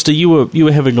 Alistair, you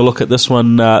were having a look at this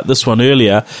one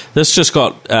earlier. This just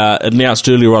got announced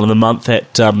earlier on in the month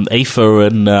at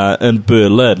IFA in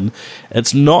Berlin.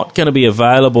 It's not going to be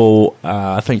available,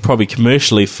 I think, probably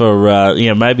commercially for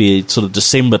maybe sort of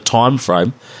December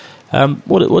timeframe.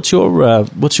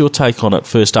 What's your take on it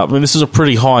first up? I mean, this is a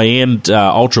pretty high-end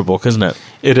Ultrabook, isn't it?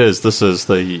 It is. This is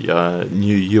the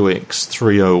new UX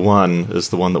 301 is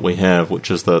the one that we have, which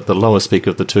is the lower spec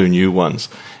of the two new ones.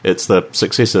 It's the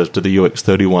successor to the UX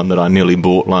 31 that I nearly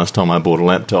bought last time I bought a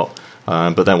laptop,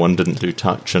 but that one didn't do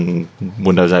touch, and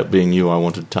Windows 8 being new, I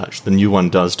wanted touch. The new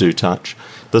one does do touch.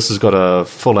 This has got a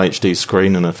full HD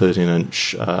screen and a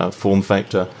 13-inch form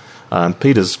factor.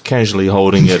 Peter's casually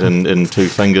holding it in two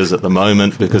fingers at the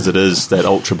moment because it is that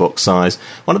Ultrabook size.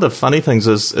 One of the funny things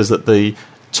is that the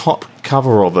top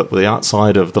cover of it, the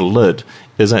outside of the lid,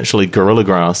 is actually Gorilla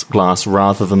Glass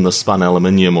rather than the spun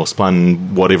aluminium or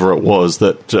spun whatever it was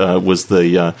that was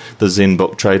the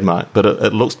ZenBook trademark. But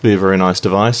it looks to be a very nice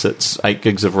device. It's 8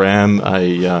 gigs of RAM,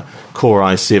 a Core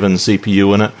i7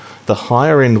 CPU in it. The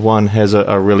higher end one has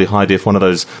a really high def, one of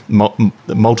those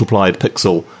multiplied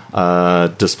pixel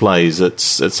displays.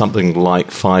 It's something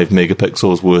like 5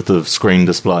 megapixels worth of screen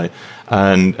display,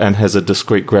 and has a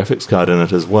discrete graphics card in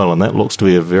it as well, and that looks to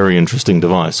be a very interesting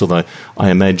device, although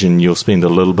I imagine you'll spend a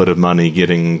little bit of money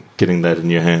getting that in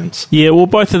your hands. Yeah, well,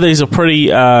 both of these are pretty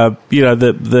the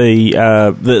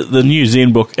new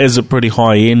ZenBook is a pretty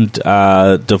high-end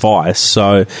device,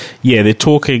 so yeah, they're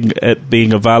talking it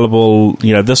being available,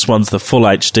 this one's the full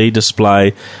HD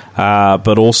display,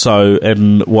 but also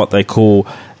in what they call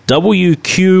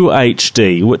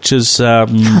WQHD, which is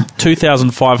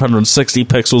 2,560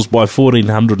 pixels by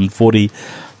 1,440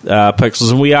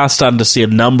 pixels, and we are starting to see a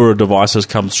number of devices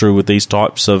come through with these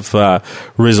types of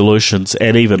resolutions,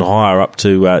 and even higher, up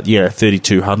to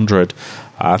 3,200.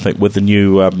 I think with the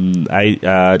new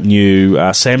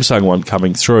Samsung one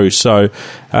coming through. So,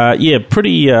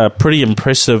 pretty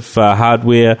impressive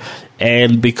hardware.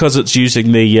 And because it's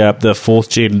using the fourth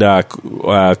gen core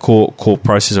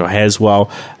processor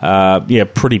Haswell,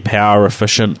 pretty power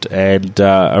efficient and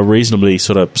a reasonably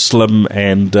sort of slim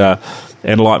and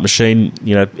light machine.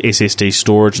 SSD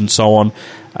storage and so on.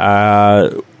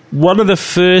 one of the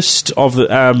first of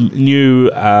the new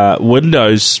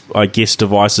Windows, I guess,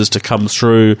 devices to come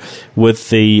through with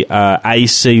the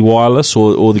AC wireless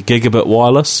or the gigabit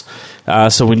wireless.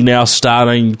 So we're now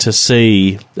starting to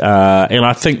see, and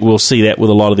I think we'll see that with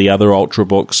a lot of the other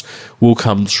Ultrabooks, will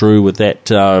come through with that,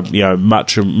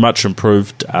 much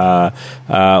improved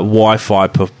Wi-Fi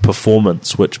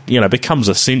performance, which becomes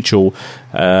essential.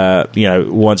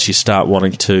 Once you start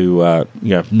wanting to,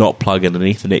 not plug in an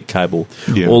Ethernet cable.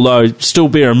 Yeah. Although, still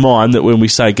bear in mind that when we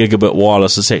say gigabit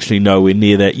wireless, it's actually nowhere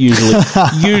near that.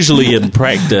 Usually in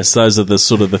practice, those are the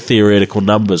sort of the theoretical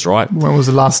numbers, right? When was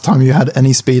the last time you had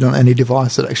any speed on any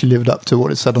device that actually lived up to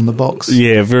what it said on the box?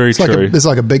 Yeah, very true. It's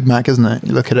like a Big Mac, isn't it?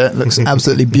 You look at it looks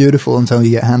absolutely beautiful until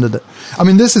you get handed it. I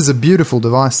mean, this is a beautiful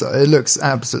device, though. It looks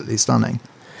absolutely stunning.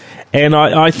 And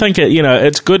I think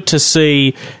it's good to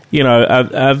see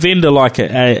a vendor like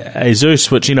Asus,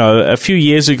 which a few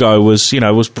years ago was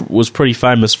pretty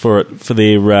famous for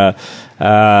their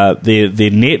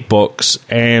netbooks,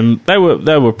 and they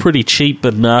were pretty cheap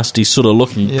and nasty sort of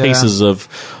looking pieces of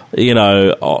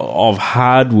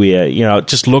hardware. It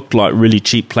just looked like really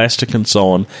cheap plastic and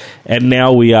so on. And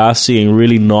now we are seeing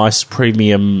really nice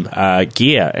premium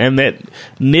gear, and that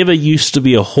never used to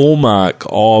be a hallmark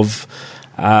of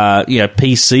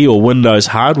PC or Windows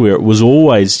hardware. It was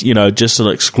always, just an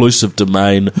exclusive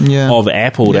domain of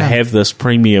Apple to have this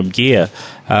premium gear.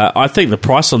 I think the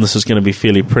price on this is going to be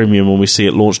fairly premium when we see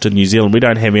it launched in New Zealand. We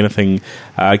don't have anything,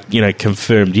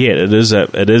 confirmed yet. It is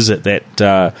at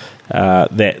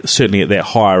that certainly at that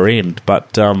higher end.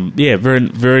 But very,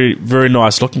 very, very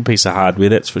nice looking piece of hardware.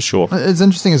 That's for sure. It's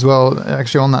interesting as well,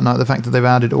 actually, on that note, the fact that they've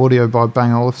added audio by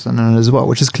Bang Olufsen in it as well,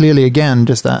 which is clearly again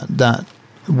just that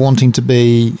wanting to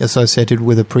be associated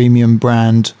with a premium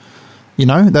brand.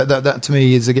 That to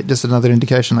me is just another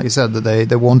indication, like you said, that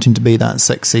they're wanting to be that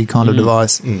sexy kind of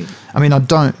device. I mean,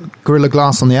 Gorilla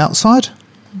Glass on the outside.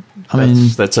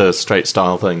 That's a straight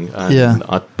style thing. And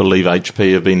I believe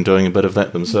HP have been doing a bit of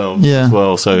that themselves as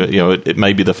well. So it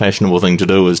may be the fashionable thing to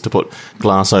do is to put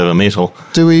glass over metal.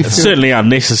 It's certainly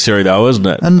unnecessary, though, isn't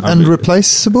it? And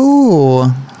replaceable, or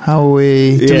how are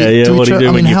we? What do you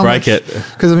do when you break it?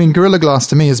 Because Gorilla Glass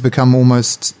to me has become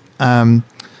almost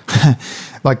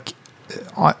like.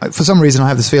 For some reason, I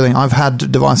have this feeling I've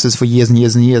had devices for years and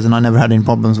years and years, and I never had any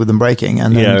problems with them breaking.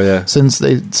 And then since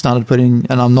they started putting,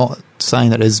 and I'm not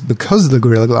saying that is because of the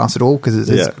Gorilla Glass at all, because it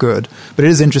is good, but it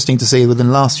is interesting to see within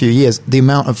the last few years the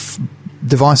amount of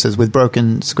devices with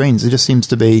broken screens. It just seems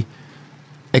to be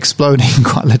exploding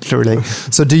quite literally.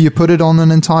 So, do you put it on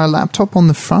an entire laptop on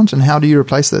the front, and how do you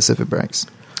replace this if it breaks?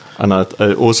 And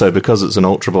also, because it's an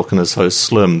Ultrabook and is so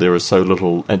slim, there is so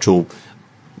little actual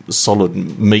solid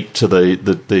meat to the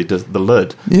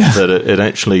lid that it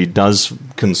actually does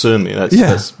concern me. That's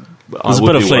I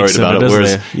would be worried about it.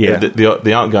 Whereas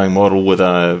the outgoing model with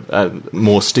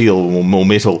more steel or more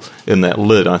metal in that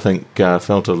lid, I think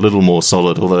felt a little more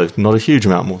solid, although not a huge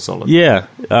amount more solid. Yeah,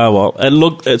 well,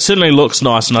 it certainly looks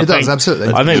nice, and I think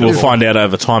absolutely. I think we'll find out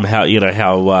over time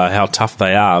how tough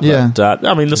they are. But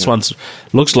this one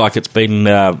looks like it's been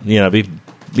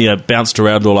bounced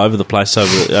around all over the place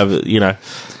over.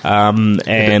 And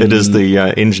it is the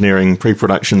engineering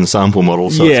pre-production sample model,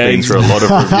 so it's been through a lot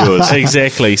of reviewers.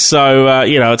 Exactly. So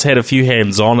it's had a few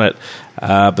hands on it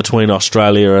between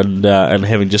Australia and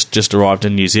having just arrived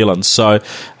in New Zealand. So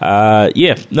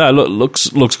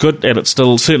looks good, and it's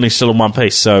certainly still in one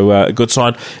piece. So a good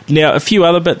sign. Now a few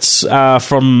other bits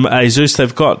from Asus.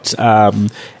 They've got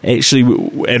actually,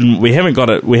 and we haven't got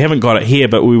it here,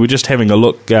 but we were just having a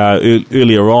look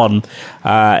earlier on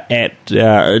at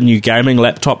a new gaming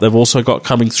laptop they've also got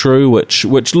coming through, which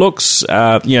looks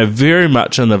very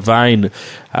much in the vein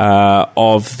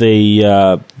of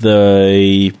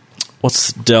the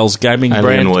what's Dell's gaming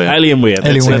brand? Alienware.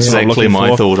 That's exactly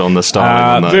my thought on the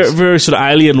styling. On very, very sort of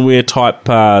Alienware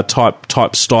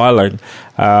type styling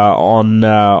on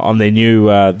their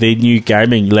new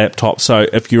gaming laptop. So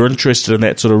if you're interested in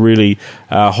that sort of really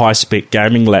high spec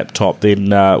gaming laptop,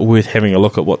 then worth having a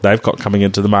look at what they've got coming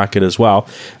into the market as well.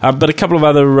 But a couple of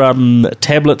other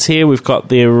tablets here. We've got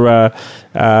their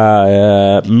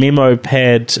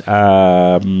MemoPad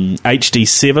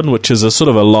HD7, which is a sort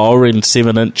of a lower end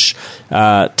 7-inch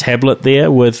tablet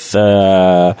there with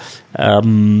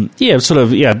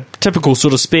typical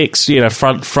sort of specs.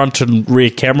 Front and rear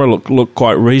camera look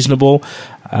quite reasonable.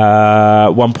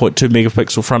 1.2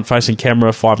 megapixel front-facing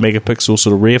camera, 5 megapixel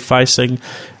sort of rear-facing,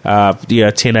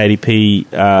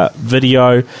 1080p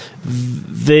video.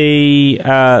 The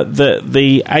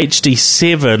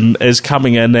HD7 is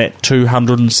coming in at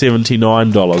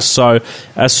 $279, so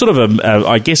sort of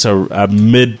a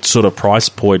mid sort of price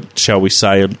point, shall we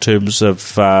say, in terms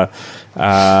of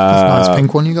nice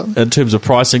pink one you got. In terms of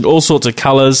pricing, all sorts of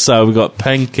colours. So we've got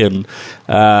pink, and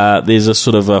there's a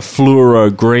sort of a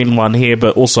fluoro green one here,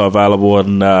 but also available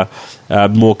in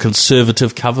more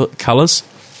conservative colours.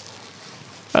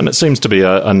 And it seems to be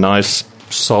a nice,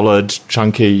 solid,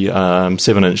 chunky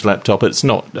 7-inch laptop. It's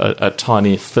not a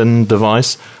tiny, thin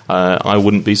device. I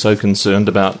wouldn't be so concerned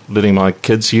about letting my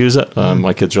kids use it.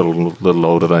 My kids are a little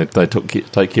older. They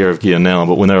take care of gear now,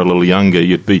 but when they're a little younger,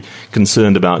 you'd be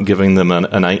concerned about giving them an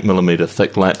 8mm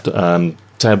thick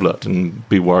tablet and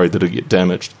be worried that it'd get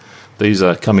damaged. These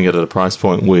are coming at a price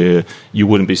point where you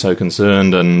wouldn't be so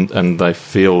concerned, and they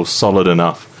feel solid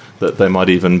enough that they might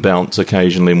even bounce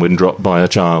occasionally when dropped by a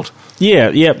child. Yeah,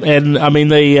 and I mean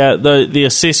the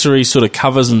accessory sort of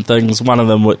covers and things. One of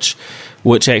them which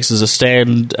acts as a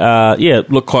stand,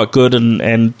 look quite good,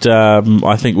 and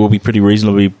I think will be pretty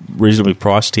reasonably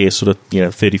priced here, sort of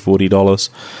 $30-$40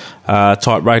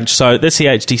 type range. So that's the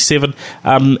HD7,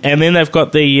 and then they've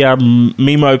got the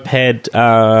MemoPad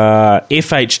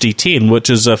FHD10, which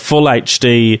is a full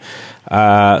HD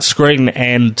screen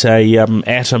and a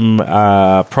Atom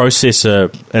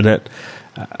processor in it.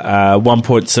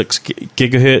 1.6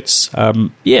 gigahertz.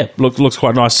 Looks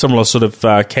quite nice. Similar sort of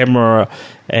camera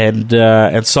and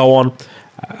so on.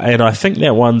 And I think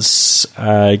that one's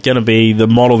going to be the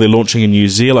model they're launching in New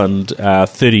Zealand.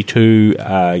 32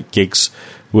 gigs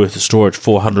worth of storage,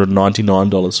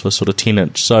 $499 for sort of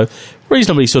 10-inch. So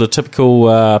reasonably sort of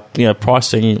typical,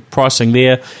 pricing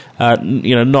there.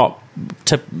 Not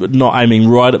aiming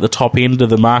right at the top end of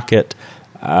the market.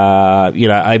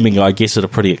 Aiming, I guess, at a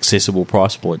pretty accessible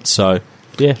price point. So,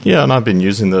 yeah. Yeah, and I've been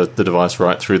using the device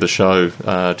right through the show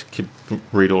to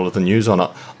read all of the news on it.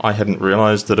 I hadn't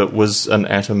realised that it was an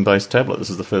Atom-based tablet.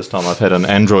 This is the first time I've had an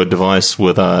Android device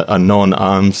with a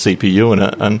non-ARM CPU in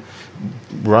it, and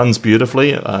runs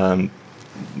beautifully.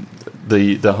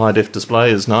 The high-def display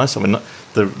is nice. I mean,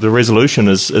 the resolution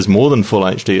is more than full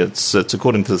HD. It's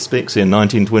according to the specs here,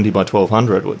 1920 by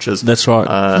 1200, which is that's right.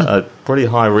 A pretty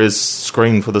high-res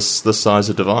screen for this size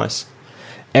of device.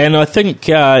 And I think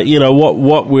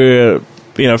what we're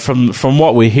from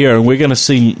what we're hearing, we're going to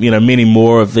see many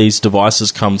more of these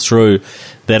devices come through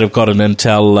that have got an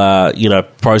Intel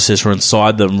processor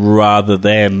inside them rather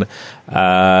than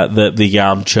the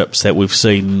ARM chips that we've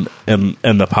seen in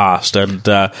the past. And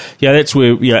that's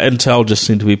where Intel just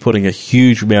seem to be putting a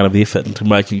huge amount of effort into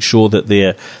making sure that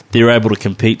they're able to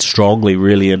compete strongly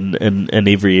really in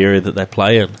every area that they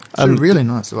play in. It's a really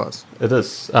nice device. It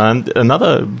is. And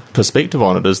another perspective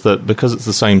on it is that because it's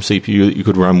the same CPU that you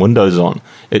could run Windows on,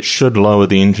 it should lower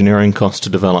the engineering cost to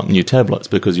develop new tablets,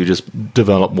 because you just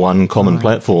develop one common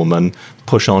platform and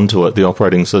push onto it the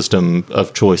operating system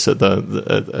of choice at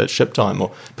ship time,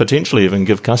 or potentially even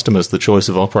give customers the choice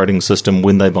of operating system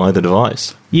when they buy the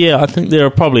device. Yeah, I think there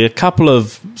are probably a couple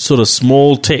of sort of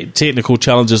small technical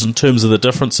challenges in terms of the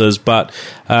differences, but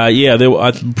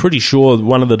I'm pretty sure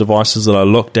one of the devices that I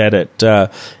looked at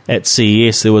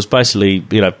CES, there was basically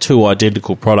two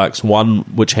identical products, one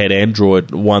which had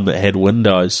Android, one that had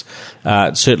Windows.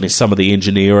 Certainly some of the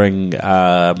engineering,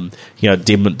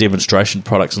 demonstration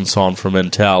products and so on from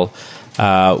Intel,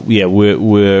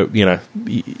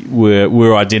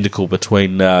 were identical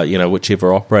between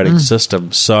whichever operating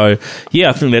system. So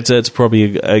I think that's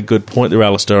probably a good point there,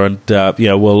 Alistair, and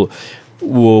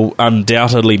will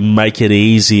undoubtedly make it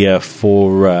easier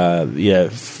for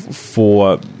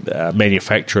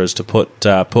manufacturers to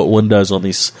put Windows on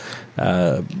these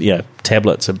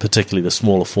tablets, and particularly the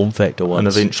smaller form factor ones, and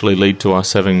eventually lead to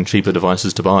us having cheaper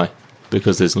devices to buy,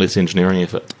 because there's less engineering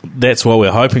effort. That's what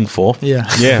we're hoping for. Yeah.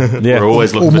 We're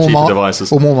always looking for cheaper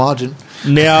devices. Or more margin.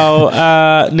 Now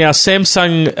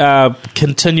Samsung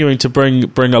continuing to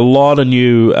bring a lot of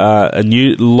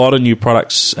new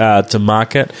products to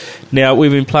market. Now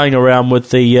we've been playing around with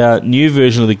the new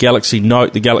version of the Galaxy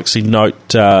Note, the Galaxy Note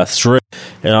 3,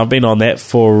 and I've been on that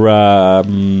for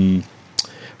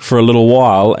a little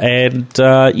while, and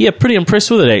pretty impressed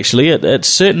with it actually. It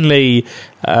certainly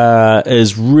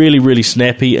is really, really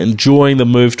snappy, enjoying the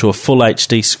move to a full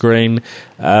HD screen,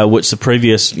 which the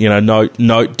previous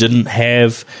Note didn't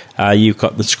have. You've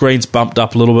got the screens bumped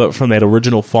up a little bit from that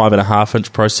original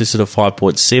 5.5-inch processor to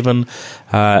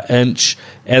 5.7 inch,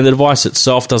 and the device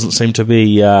itself doesn't seem to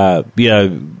be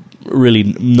really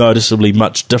noticeably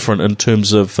much different in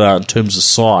terms of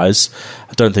size.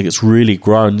 I don't think it's really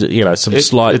grown. It's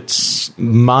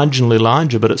marginally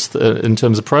larger, but it's in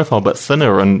terms of profile, but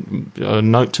thinner. And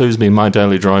Note 2's been my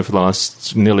daily drive for the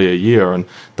last nearly a year, and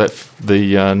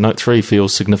the Note 3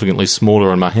 feels significantly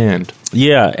smaller in my hand.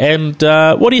 Yeah, and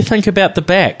what do you think about the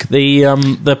back?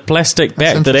 The plastic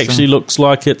back that actually looks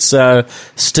like it's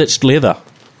stitched leather.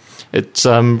 It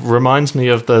reminds me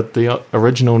of the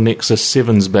original Nexus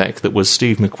 7's back that was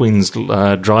Steve McQueen's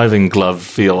driving glove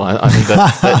feel. I think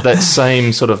that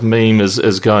same sort of meme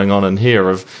is going on in here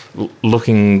of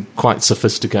looking quite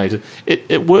sophisticated.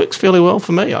 It works fairly well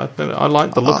for me. I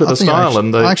like the look of the style.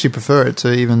 I actually prefer it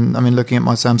to even, looking at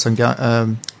my Samsung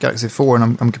Galaxy 4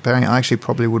 and I'm comparing it, I actually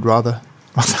probably would rather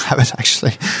have it,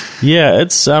 actually. Yeah,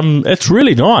 it's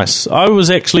really nice. I was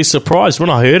actually surprised when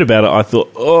I heard about it. I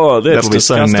thought, oh, that's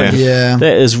disgusting. Yeah.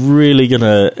 That is really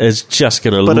just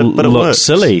gonna look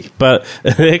silly, but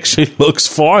it actually looks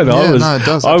fine. Yeah, it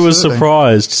does. I was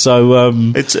surprised. So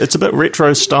it's a bit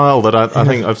retro style that I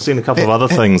think I've seen a couple of other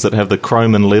things that have the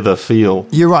chrome and leather feel.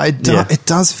 You're right. It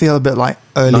does feel a bit like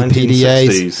early 1960s.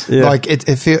 PDAs. Yeah. Like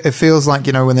it feels like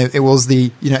when it was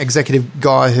the executive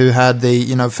guy who had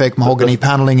the fake mahogany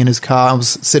paneling in his car and was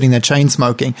sitting there chain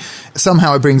smoking.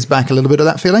 Somehow it brings back a little bit of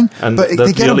that feeling. And but the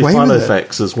they get early away file with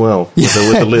effects as well, with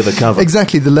the leather cover.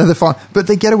 Exactly, the leather file. But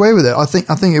they get away with it. I think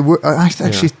I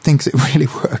actually think it really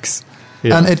works.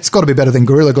 Yeah. And it's got to be better than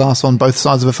Gorilla Glass on both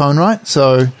sides of a phone, right?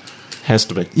 So has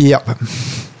to be. Yep.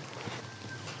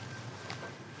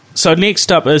 So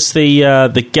next up is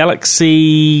the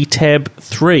Galaxy Tab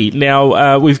 3.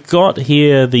 Now, we've got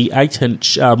here the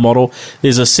 8-inch model.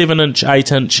 There's a 7-inch,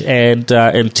 8-inch, and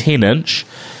 10-inch.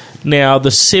 Now, the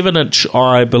 7-inch,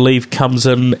 I believe, comes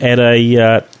in at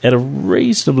a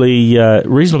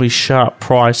reasonably sharp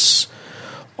price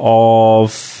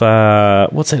of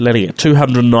what's that letting at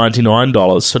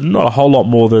 $299. So not a whole lot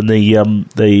more than the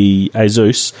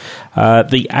Asus.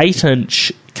 The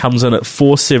 8-inch comes in at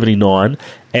 $479,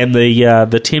 and the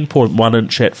 10.1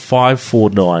 inch at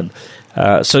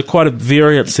 $549. So quite a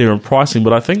variance there in pricing,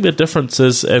 but I think the difference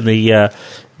is in the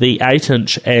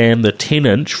 8-inch and the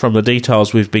 10-inch from the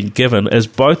details we've been given is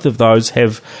both of those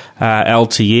have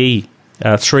LTE,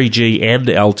 3G and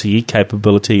LTE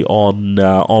capability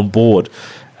on board.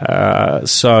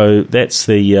 So that's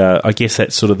I guess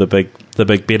that's sort of the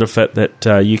big benefit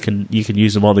that you can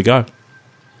use them on the go.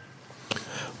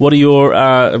 What are your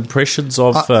impressions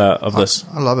of this?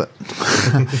 I love it.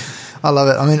 I love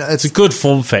it. It's a good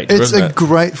form factor, it's isn't it? It's a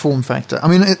great form factor.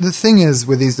 The thing is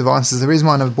with these devices, the reason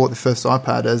why I never bought the first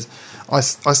iPad is I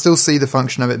still see the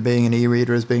function of it being an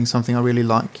e-reader as being something I really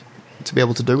like to be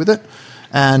able to do with it.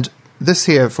 And this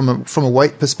here, from a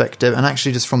weight perspective, and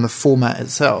actually just from the format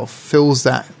itself, fills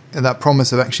that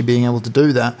promise of actually being able to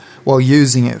do that while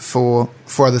using it for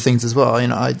other things as well.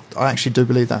 I actually do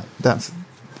believe that's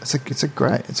it's a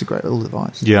great little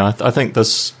device. Yeah, I think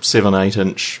this 7-8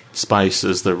 inch space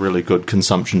is the really good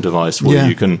consumption device where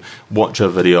you can watch a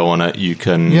video on it, you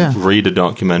can read a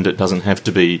document. It doesn't have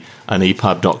to be an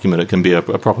EPUB document. It can be a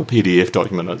proper PDF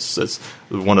document. It's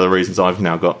one of the reasons I've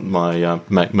now got my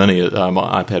Mac Mini,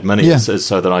 my iPad Mini, is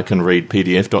so that I can read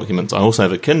PDF documents. I also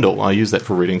have a Kindle. I use that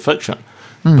for reading fiction.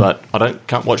 But I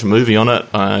can't watch a movie on it.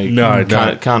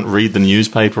 I can't read the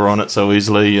newspaper on it so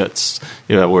easily. It's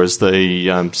whereas the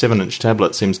 7-inch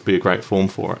tablet seems to be a great form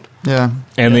for it. Yeah,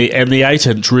 and the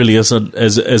 8-inch really is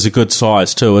a good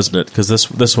size too, isn't it? Because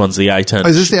this one's the 8-inch. Oh,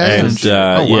 is this the 8-inch?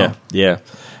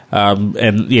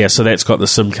 Yeah. So that's got the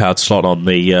SIM card slot on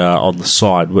the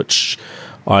side, which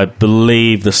I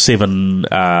believe the 7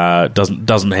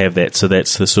 doesn't have that, so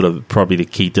that's the sort of probably the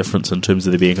key difference in terms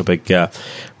of there being a big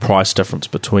price difference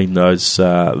between those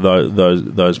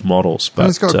models. But and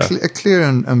it's got a clear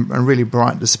and really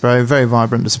bright display, very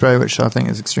vibrant display, which I think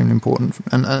is extremely important.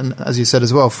 And as you said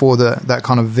as well, for that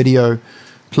kind of video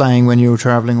playing when you're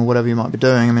traveling or whatever you might be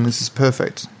doing. this is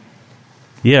perfect.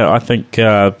 Yeah, I think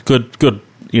good.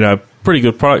 Pretty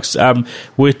good products.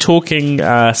 We're talking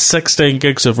 16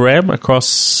 gigs of RAM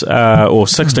across, or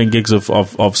 16 gigs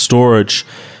of storage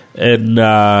in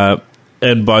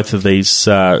both of these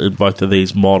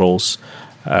models.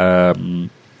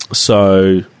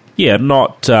 So yeah,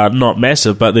 not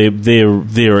massive, but they're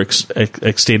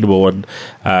extendable and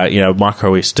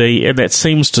micro SD, and that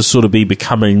seems to sort of be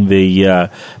becoming the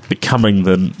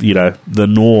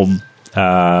norm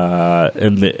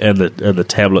in the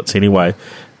tablets anyway.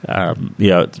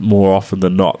 more often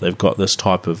than not, they've got this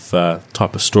type of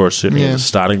storage, certainly as a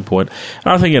starting point.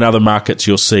 And I think in other markets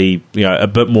you'll see a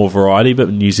bit more variety, but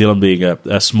New Zealand being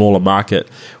a smaller market,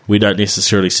 we don't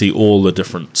necessarily see all the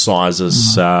different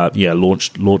sizes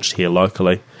launched here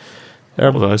locally.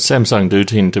 Although Samsung do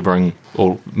tend to bring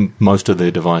most of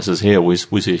their devices here, we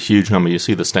see a huge number. You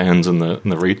see the stands in the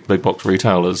big box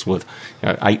retailers with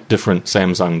 8 different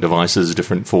Samsung devices,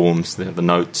 different forms. The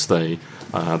Notes, the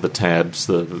tabs,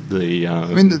 they are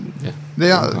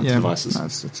devices. No,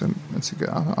 it's a good.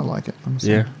 I like it.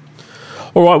 Honestly. Yeah.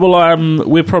 All right. Well,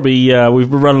 we're probably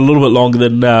we've run a little bit longer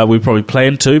than we probably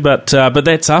planned to, but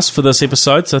that's us for this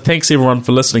episode. So thanks everyone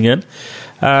for listening in.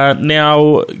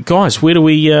 Now, guys, where do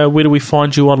we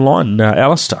find you online,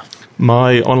 Alistair?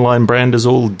 My online brand is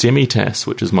all Demitas,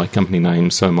 which is my company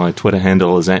name. So my Twitter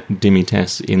handle is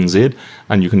 @DemitasNZ,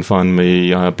 and you can find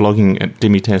me blogging at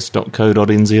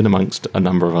demitas.co.nz amongst a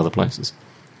number of other places.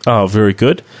 Oh, very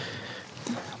good.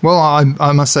 Well,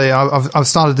 I must say I've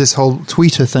started this whole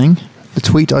Twitter thing. I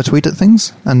tweet at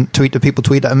things, and people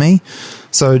tweet at me.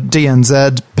 So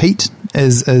DNZ Pete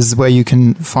is where you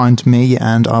can find me,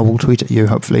 and I will tweet at you,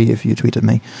 hopefully, if you tweet at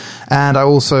me. And I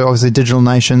also, obviously, Digital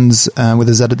Nationz with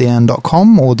a Z at the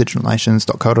end.com or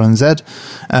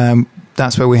digitalnationz.co.nz.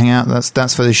 That's where we hang out.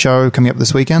 That's for the show coming up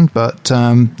this weekend. But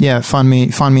find me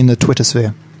in the Twitter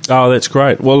sphere. Oh, that's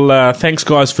great. Well, thanks,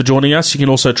 guys, for joining us. You can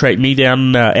also track me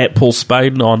down at Paul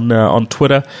Spain on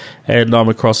Twitter, and I'm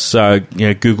across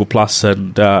Google Plus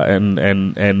and so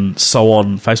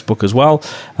on, Facebook as well.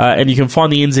 And you can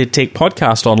find the NZ Tech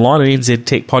Podcast online at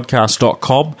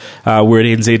nztechpodcast.com. We're at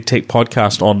NZ Tech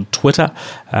Podcast on Twitter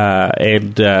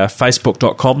and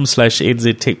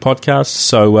facebook.com/NZ Tech Podcast.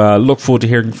 So look forward to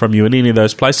hearing from you in any of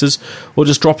those places, or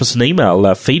just drop us an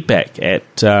email, feedback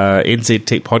at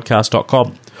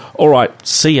nztechpodcast.com. All right,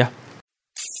 see ya.